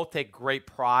they both take great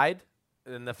pride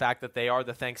in the fact that they are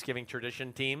the Thanksgiving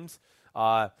tradition teams.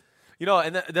 And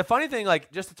the funny thing,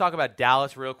 like, just to talk about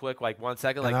Dallas real quick, like 1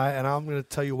 second. And I'm going to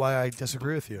tell you why I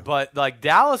disagree with you. But, like,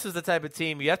 Dallas is the type of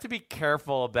team you have to be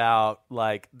careful about.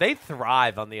 Like, they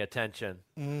thrive on the attention.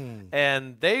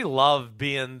 And they love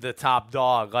being the top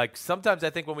dog. Like, sometimes I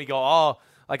think when we go,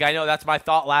 like, I know that's my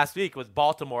thought last week with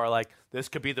Baltimore. Like, this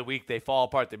could be the week they fall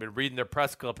apart. They've been reading their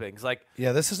press clippings. Like,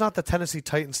 yeah, this is not the Tennessee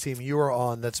Titans team you are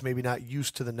on that's maybe not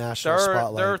used to the national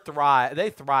spotlight. They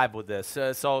thrive with this.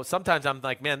 So sometimes I'm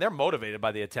like, man, they're motivated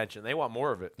by the attention. They want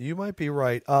more of it. You might be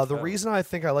right. The reason I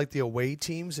think I like the away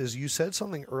teams is you said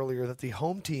something earlier that the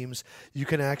home teams, you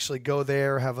can actually go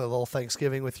there, have a little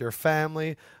Thanksgiving with your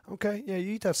family. Okay, yeah,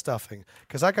 you eat that stuffing.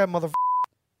 Because I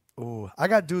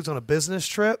got dudes on a business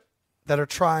trip that are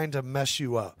trying to mess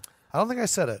you up. I don't think I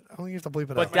said it. I don't think you have to bleep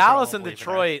it out. But Dallas and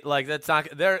Detroit, like, that's not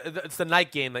 – it's the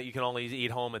night game that you can only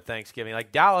eat home at Thanksgiving.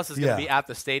 Like, Dallas is going to be at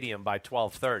the stadium by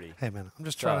 12:30. Hey, man, I'm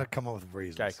just trying to come up with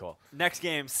reasons. Okay, cool. Next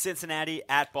game, Cincinnati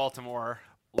at Baltimore.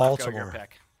 Baltimore. Your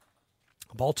pick.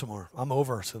 Baltimore. I'm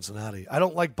over Cincinnati. I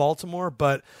don't like Baltimore,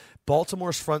 but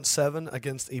Baltimore's front seven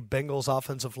against a Bengals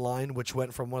offensive line, which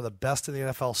went from one of the best in the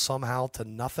NFL somehow to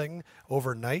nothing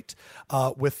overnight,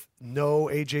 with no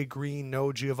A.J. Green,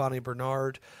 no Giovanni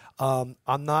Bernard. I'm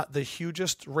not the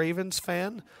hugest Ravens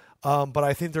fan, but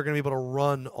I think they're going to be able to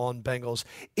run on Bengals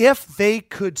if they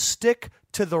could stick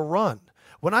to the run.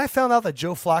 When I found out that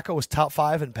Joe Flacco was top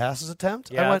 5 in passes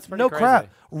attempt, I went, no crazy. crap,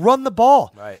 run the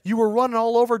ball. Right. You were running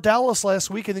all over Dallas last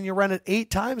week, and then you ran it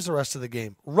 8 times the rest of the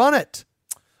game. Run it.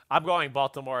 I'm going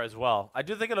Baltimore as well. I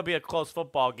do think it'll be a close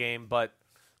football game, but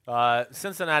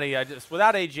Cincinnati,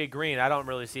 without A.J. Green, I don't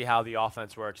really see how the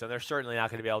offense works, and they're certainly not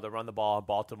going to be able to run the ball in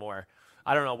Baltimore.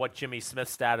 I don't know what Jimmy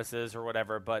Smith's status is or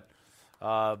whatever, but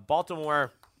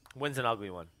Baltimore wins an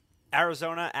ugly one.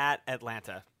 Arizona at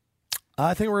Atlanta.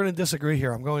 I think we're going to disagree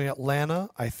here. I'm going Atlanta.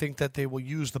 I think that they will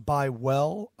use the bye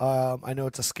well. I know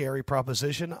it's a scary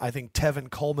proposition. I think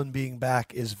Tevin Coleman being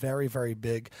back is very, very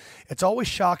big. It's always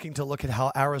shocking to look at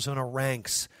how Arizona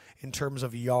ranks in terms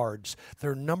of yards.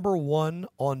 They're number 1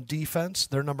 on defense.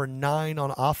 They're number 9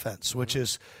 on offense, which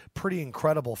is pretty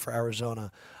incredible for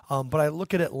Arizona. But I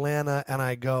look at Atlanta and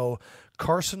I go,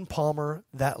 Carson Palmer,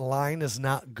 that line is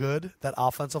not good, that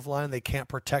offensive line. They can't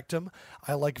protect him.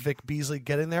 I like Vic Beasley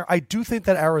getting there. I do think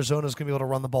that Arizona is going to be able to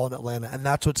run the ball in Atlanta, and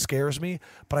that's what scares me.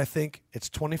 But I think it's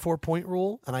 24-point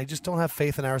rule, and I just don't have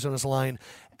faith in Arizona's line.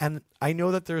 And I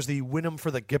know that there's the win 'em for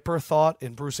the Gipper thought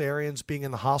in Bruce Arians being in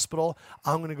the hospital.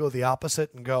 I'm going to go the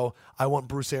opposite and go, I want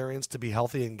Bruce Arians to be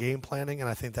healthy in game planning, and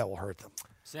I think that will hurt them.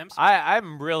 Sims?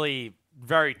 I'm really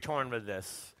very torn with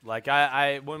this. Like,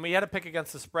 I when we had to pick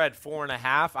against the spread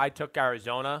 4.5, I took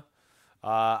Arizona.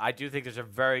 I do think there's a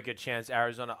very good chance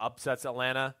Arizona upsets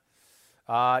Atlanta.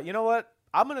 You know what?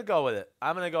 I'm going to go with it.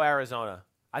 I'm going to go Arizona.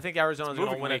 I think Arizona's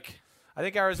going to win it. I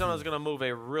think Arizona's going to move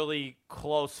a really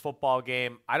close football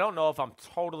game. I don't know if I'm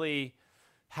totally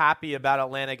happy about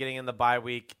Atlanta getting in the bye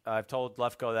week. I've told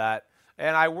Lefko that.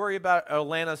 And I worry about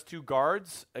Atlanta's 2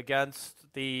 guards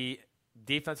against the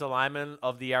defensive lineman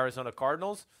of the Arizona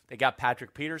Cardinals. They got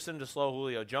Patrick Peterson to slow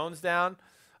Julio Jones down.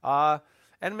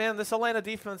 And, man, this Atlanta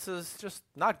defense is just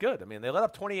not good. I mean, they let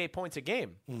up 28 points a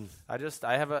game. I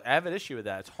have an issue with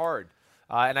that. It's hard.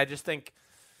 And I just think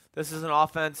this is an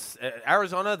offense.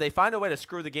 Arizona, they find a way to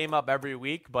screw the game up every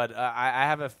week, but I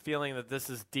have a feeling that this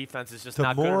defense is just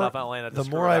not good enough in Atlanta to screw it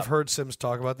up. The more I've heard Sims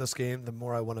talk about this game, the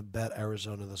more I want to bet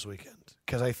Arizona this weekend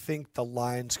because I think the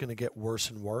line's going to get worse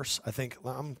and worse.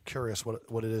 I'm curious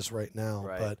what it is right now,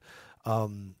 but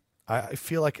I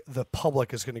feel like the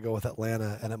public is going to go with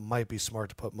Atlanta, and it might be smart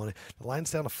to put money. The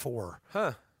line's down to 4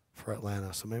 for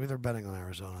Atlanta, so maybe they're betting on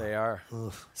Arizona. They are.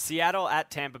 Ugh. Seattle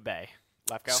at Tampa Bay.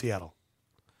 Lefko? Seattle.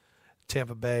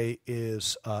 Tampa Bay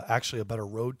is actually a better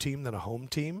road team than a home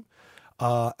team.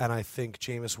 And I think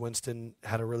Jameis Winston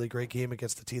had a really great game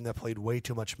against a team that played way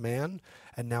too much man,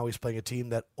 and now he's playing a team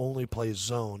that only plays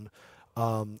zone.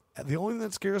 The only thing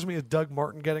that scares me is Doug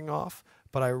Martin getting off,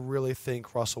 but I really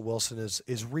think Russell Wilson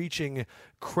is reaching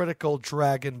critical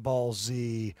Dragon Ball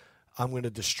Z, I'm going to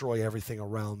destroy everything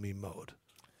around me mode.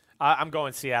 I'm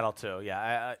going Seattle, too.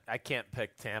 Yeah, I can't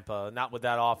pick Tampa, not with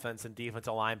that offense and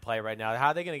defensive line play right now. How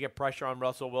are they going to get pressure on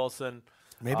Russell Wilson?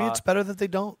 Maybe it's better that they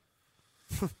don't.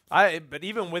 But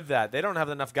even with that, they don't have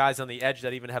enough guys on the edge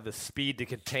that even have the speed to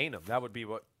contain them. That would be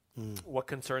what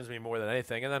concerns me more than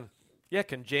anything. And then,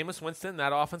 can Jameis Winston,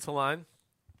 that offensive line,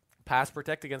 pass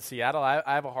protect against Seattle? I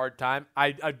have a hard time.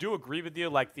 I do agree with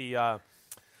you, like the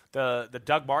the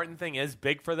Doug Martin thing is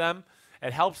big for them.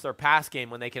 It helps their pass game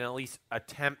when they can at least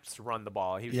attempt to run the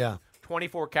ball. He was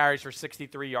 24 carries for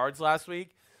 63 yards last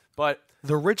week, but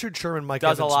the Richard Sherman-Mike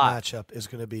Evans matchup is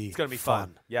going to be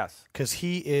fun. Yes. Because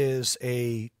he is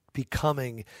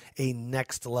becoming a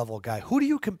next-level guy. Who do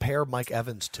you compare Mike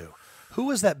Evans to? Who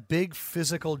is that big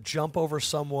physical jump over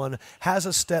someone, has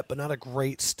a step but not a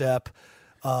great step,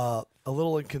 a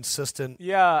little inconsistent?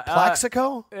 Yeah.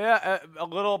 Plaxico? A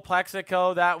little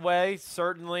Plaxico that way,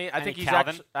 certainly. I think he's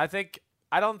Calvin?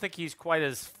 I don't think he's quite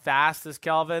as fast as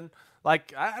Calvin.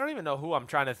 Like, I don't even know who I'm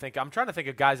trying to think. I'm trying to think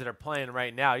of guys that are playing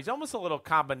right now. He's almost a little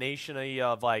combination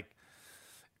of like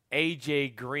A.J.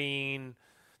 Green,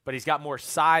 but he's got more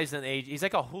size than A.J. He's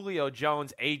like a Julio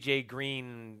Jones, A.J.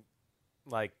 Green,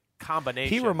 like,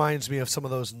 combination. He reminds me of some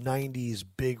of those 90s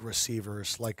big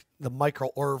receivers, like the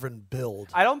Michael Irvin build.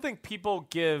 I don't think people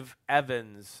give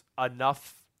Evans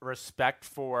enough respect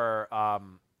for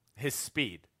his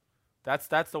speed. That's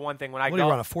the one thing when I What do you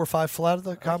run, a 4.5 flat at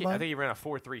the combine? I think he ran a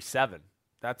 4.37.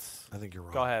 I think you're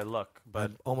wrong. Go ahead, look.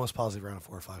 But I'm almost positive he ran a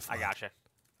 4.5 flat. I gotcha.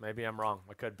 Maybe I'm wrong.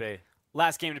 I could be.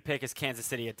 Last game to pick is Kansas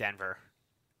City at Denver.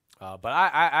 But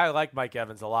I like Mike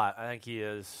Evans a lot. I think he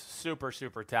is super,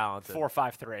 super talented.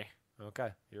 4.53. Okay,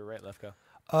 you're right,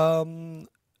 Lefko.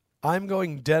 I'm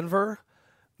going Denver,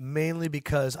 mainly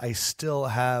because I still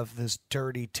have this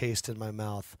dirty taste in my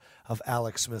mouth of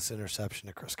Alex Smith's interception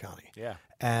to Chris County. Yeah.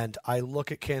 And I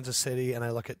look at Kansas City and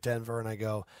I look at Denver and I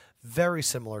go, very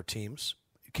similar teams.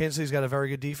 Kansas City's got a very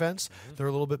good defense. Mm-hmm. They're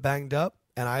a little bit banged up,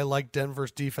 and I like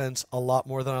Denver's defense a lot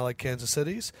more than I like Kansas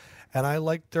City's, and I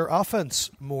like their offense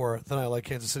more than I like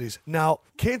Kansas City's. Now,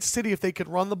 Kansas City, if they can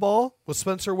run the ball with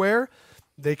Spencer Ware,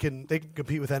 they can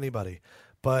compete with anybody.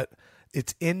 But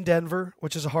it's in Denver,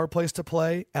 which is a hard place to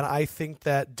play, and I think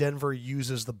that Denver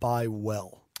uses the bye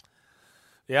well.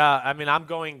 Yeah, I mean, I'm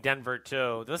going Denver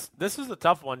too. This is a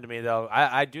tough one to me, though.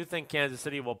 I do think Kansas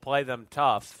City will play them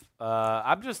tough.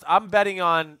 I'm betting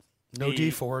on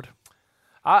D Ford.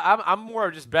 I'm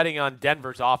more just betting on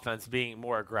Denver's offense being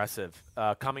more aggressive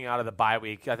coming out of the bye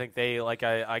week. I think they, like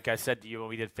I said to you when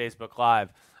we did Facebook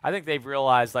Live, I think they've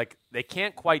realized like they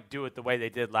can't quite do it the way they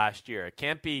did last year. It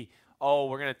can't be,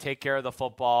 we're going to take care of the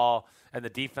football and the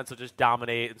defense will just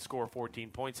dominate and score 14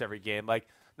 points every game. Like,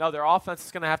 no, their offense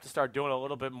is going to have to start doing a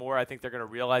little bit more. I think they're going to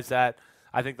realize that.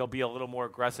 I think they'll be a little more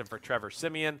aggressive for Trevor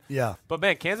Siemian. Yeah. But,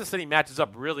 man, Kansas City matches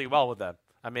up really well with them.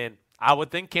 I mean, I would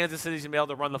think Kansas City's going to be able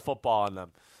to run the football on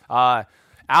them.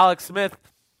 Alex Smith,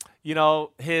 you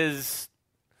know, his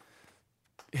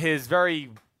very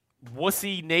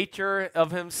wussy nature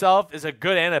of himself is a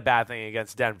good and a bad thing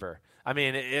against Denver. I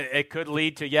mean, it could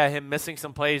lead to, him missing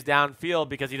some plays downfield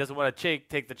because he doesn't want to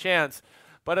take the chance.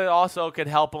 But it also could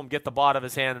help him get the ball out of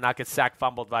his hand and not get sack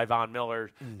fumbled by Von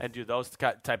Miller and do those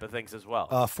type of things as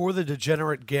well. For the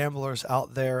degenerate gamblers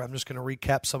out there, I'm just going to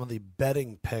recap some of the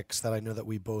betting picks that I know that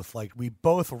we both liked. We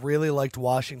both really liked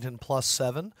Washington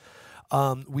 +7.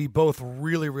 We both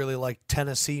really, really liked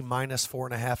Tennessee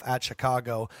 -4.5 at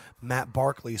Chicago. Matt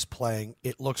Barkley's playing.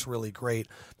 It looks really great.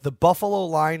 The Buffalo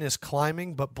line is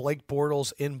climbing, but Blake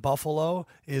Bortles in Buffalo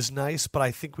is nice, but I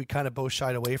think we kind of both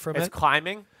shied away from it. It's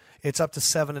climbing? It's up to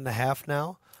 7.5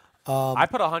 now. I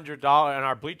put $100 in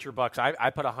our Bleacher Bucks. I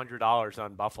put $100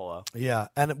 on Buffalo. Yeah,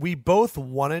 and we both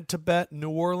wanted to bet New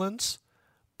Orleans,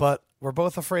 but we're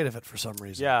both afraid of it for some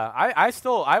reason. Yeah,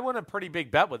 I won a pretty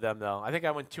big bet with them though. I think I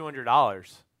won $200.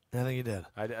 I think you did.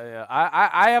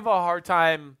 I have a hard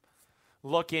time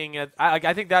looking at.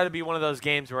 I think that would be one of those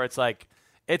games where it's like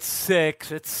it's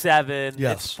 6, it's 7,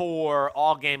 it's 4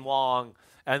 all game long.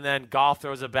 And then Goff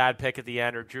throws a bad pick at the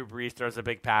end, or Drew Brees throws a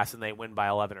big pass, and they win by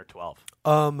 11 or 12.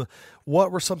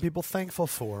 What were some people thankful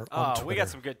for on Twitter? We got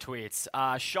some good tweets.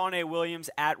 Sean A.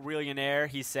 Williams at Realionaire,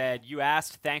 he said, "You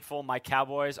asked, thankful my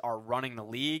Cowboys are running the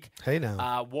league." Hey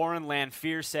now. Warren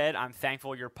Lanfear said, "I'm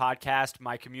thankful your podcast.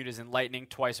 My commute is enlightening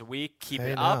twice a week. Keep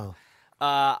it up."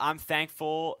 I'm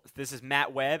thankful. This is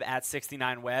Matt Webb at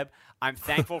 69Webb. I'm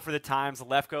thankful for the times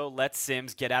Lefko lets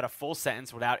Sims get out a full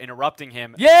sentence without interrupting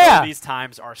him. Yeah, these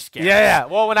times are scary. Yeah.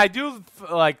 Well, when I do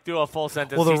do a full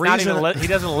sentence, he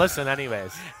doesn't listen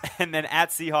anyways. And then at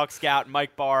Seahawk Scout,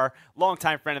 Mike Barr,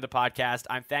 longtime friend of the podcast.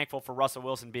 I'm thankful for Russell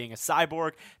Wilson being a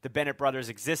cyborg, the Bennett brothers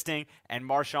existing, and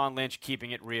Marshawn Lynch keeping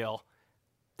it real.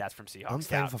 That's from Seahawk Scout. I'm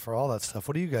thankful for all that stuff.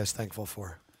 What are you guys thankful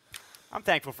for? I'm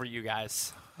thankful for you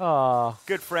guys. Oh,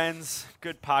 good friends,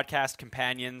 good podcast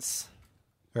companions.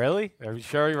 Really? Are you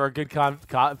sure you're a good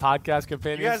podcast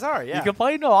companion? You guys are, yeah. You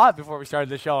complained a lot before we started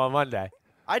the show on Monday.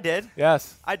 I did.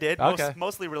 Yes. I did. Okay.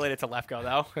 Mostly related to Lefko,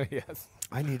 though. Yes.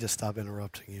 I need to stop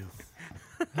interrupting you.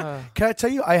 Can I tell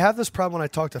you, I have this problem when I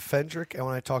talk to Fendrick and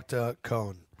when I talk to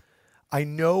Cone. I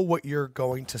know what you're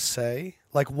going to say.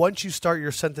 Like, once you start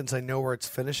your sentence, I know where it's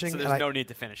finishing. So there's no need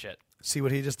to finish it. See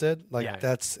what he just did? Like, Yeah.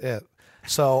 that's it.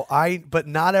 So but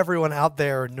not everyone out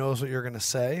there knows what you're going to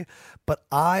say, but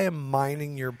I am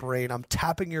mining your brain. I'm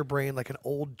tapping your brain like an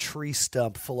old tree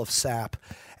stump full of sap,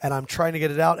 and I'm trying to get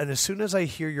it out. And as soon as I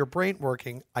hear your brain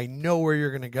working, I know where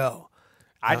you're going to go.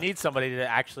 I need somebody to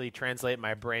actually translate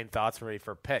my brain thoughts for me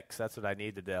for picks. That's what I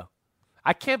need to do.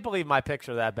 I can't believe my picks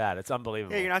are that bad. It's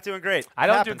unbelievable. Yeah, you're not doing great. I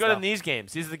don't do Happens, good though. in these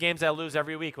games. These are the games I lose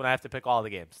every week when I have to pick all the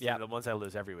games. Yeah. The ones I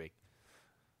lose every week.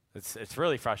 It's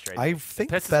really frustrating. I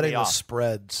think It pisses betting me the off.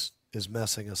 spreads is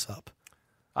messing us up.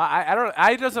 I don't.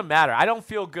 It doesn't matter. I don't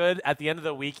feel good at the end of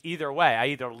the week either way. I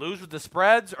either lose with the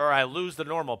spreads or I lose the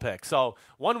normal pick. So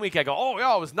one week I go, oh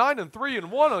yeah, I was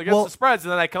 9-3-1 against the spreads,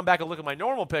 and then I come back and look at my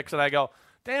normal picks and I go,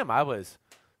 damn, I was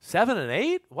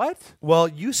 7-8. What? Well,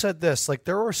 you said this. Like,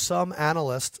 there are some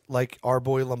analysts, like our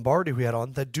boy Lombardi we had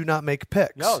on, that do not make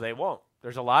picks. No, they won't.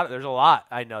 There's a lot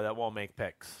I know that won't make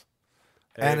picks.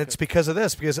 And it's because of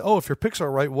this. Because, if your picks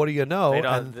are right, what do you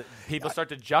know? People start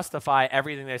to justify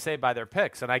everything they say by their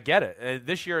picks, and I get it.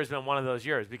 This year has been one of those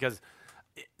years because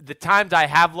the times I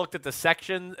have looked at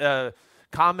the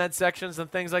comment sections and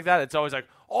things like that, it's always like,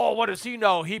 oh, what does he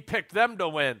know? He picked them to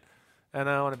win. And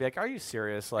I want to be like, are you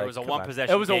serious? Like, it was a come one on.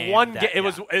 possession. It was a one.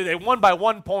 They won by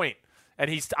 1 point,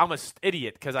 and I'm an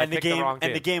idiot because I picked the wrong team.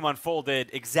 And the game unfolded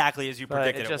exactly as you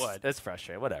predicted it would. It's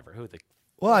frustrating. Whatever.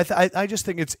 Well, I just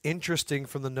think it's interesting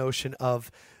from the notion of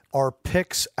are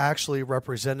picks actually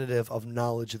representative of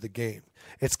knowledge of the game?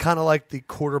 It's kind of like the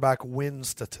quarterback win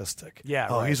statistic. Yeah,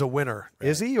 Oh, right. he's a winner. Right.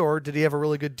 Is he, or did he have a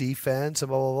really good defense and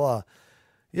blah blah blah?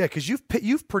 Yeah, because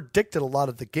you've predicted a lot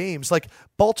of the games, like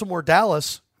Baltimore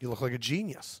Dallas. You look like a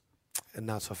genius, and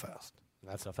not so fast.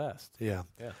 Not so fast. Yeah.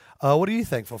 Yeah. What are you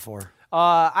thankful for?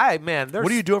 There's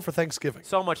What are you doing for Thanksgiving?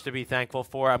 so much to be thankful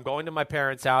for. I'm going to my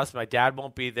parents' house. My dad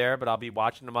won't be there, but I'll be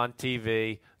watching them on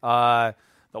TV.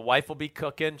 The wife will be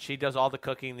cooking. She does all the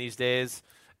cooking these days.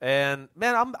 And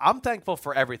man, I'm thankful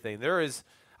for everything.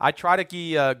 I try to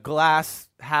be a glass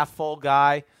half full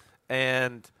guy,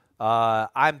 and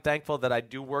I'm thankful that I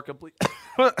do work for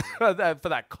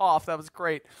that cough. That was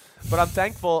great. But I'm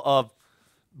thankful of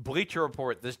Bleacher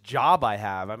Report, this job I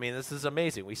have. I mean, this is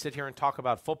amazing. We sit here and talk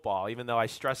about football, even though I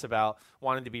stress about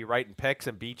wanting to be right in picks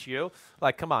and beat you.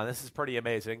 Like, come on, this is pretty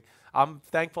amazing. I'm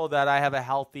thankful that I have a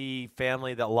healthy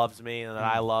family that loves me and that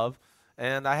I love,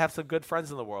 and I have some good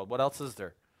friends in the world. What else is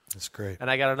there? That's great.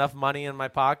 And I got enough money in my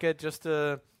pocket just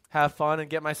to have fun and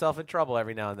get myself in trouble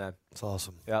every now and then. It's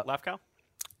awesome. Yeah. Lefko?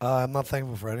 I'm not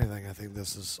thankful for anything. I think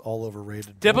this is all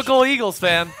overrated. Typical Eagles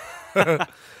fan.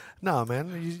 No,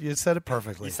 man, you said it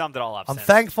perfectly. You summed it all up. I'm Sims.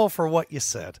 thankful for what you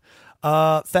said.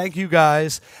 Thank you,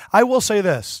 guys. I will say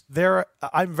this.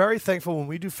 I'm very thankful when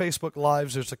we do Facebook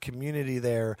Lives, there's a community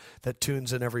there that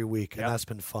tunes in every week, and that's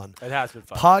been fun. It has been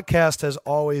fun. Podcast has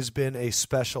always been a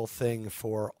special thing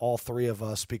for all three of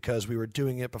us because we were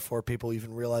doing it before people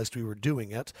even realized we were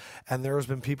doing it. And there has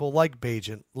been people like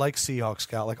Bajent, like Seahawks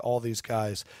Scout, like all these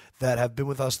guys that have been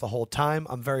with us the whole time.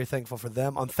 I'm very thankful for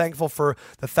them. I'm thankful for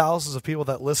the thousands of people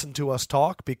that listen to us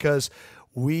talk because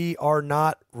we are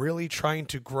not really trying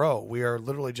to grow. We are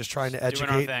literally just trying to Doing our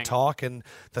educate thing. and talk, and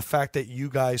the fact that you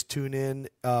guys tune in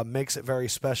makes it very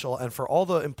special. And for all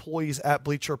the employees at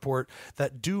Bleacher Report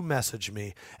that do message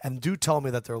me and do tell me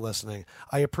that they're listening,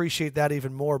 I appreciate that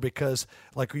even more because,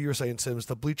 like you were saying, Sims,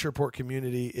 the Bleacher Report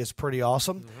community is pretty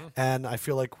awesome, and I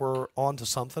feel like we're on to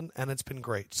something, and it's been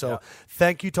great. So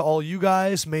thank you to all you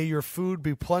guys. May your food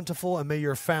be plentiful, and may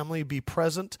your family be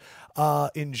present.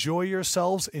 Enjoy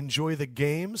yourselves. Enjoy the games.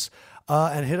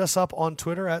 And hit us up on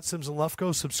Twitter at Sims and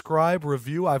Lefko. Subscribe,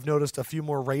 review. I've noticed a few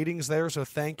more ratings there, so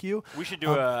thank you. We should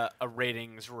do a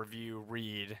ratings review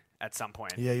read at some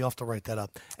point. Yeah, you'll have to write that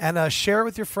up. And share it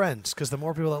with your friends, because the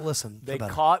more people that listen, They the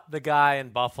better. caught the guy in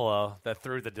Buffalo that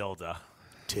threw the dildo.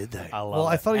 Did they? I love well,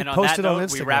 I it. thought he And on posted that on note,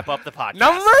 Instagram. we wrap up the podcast.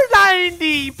 Number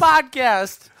 90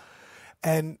 podcast.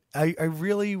 And I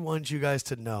really want you guys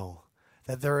to know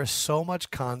that there is so much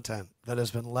content that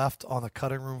has been left on the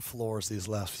cutting room floors these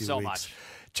last few So weeks. much.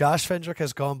 Josh Fendrick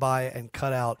has gone by and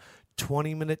cut out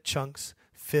 20-minute chunks,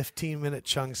 15-minute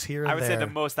chunks here and I would there. say the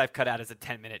most I've cut out is a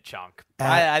 10-minute chunk.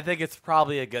 I think it's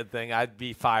probably a good thing. I'd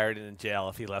be fired and in jail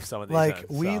if he left some of these Like,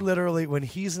 in, we so. literally, when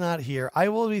he's not here, I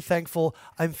will be thankful.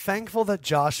 I'm thankful that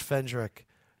Josh Fendrick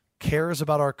cares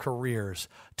about our careers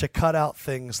to cut out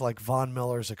things like Von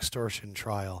Miller's extortion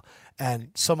trial and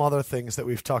some other things that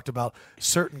we've talked about,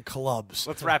 certain clubs.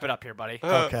 Let's wrap it up here, buddy.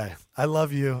 Okay. I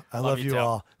love you. I love you you too.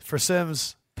 all. For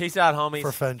Sims, Peace out, homies.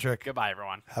 for Fendrick, Goodbye,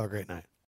 everyone. have a great night.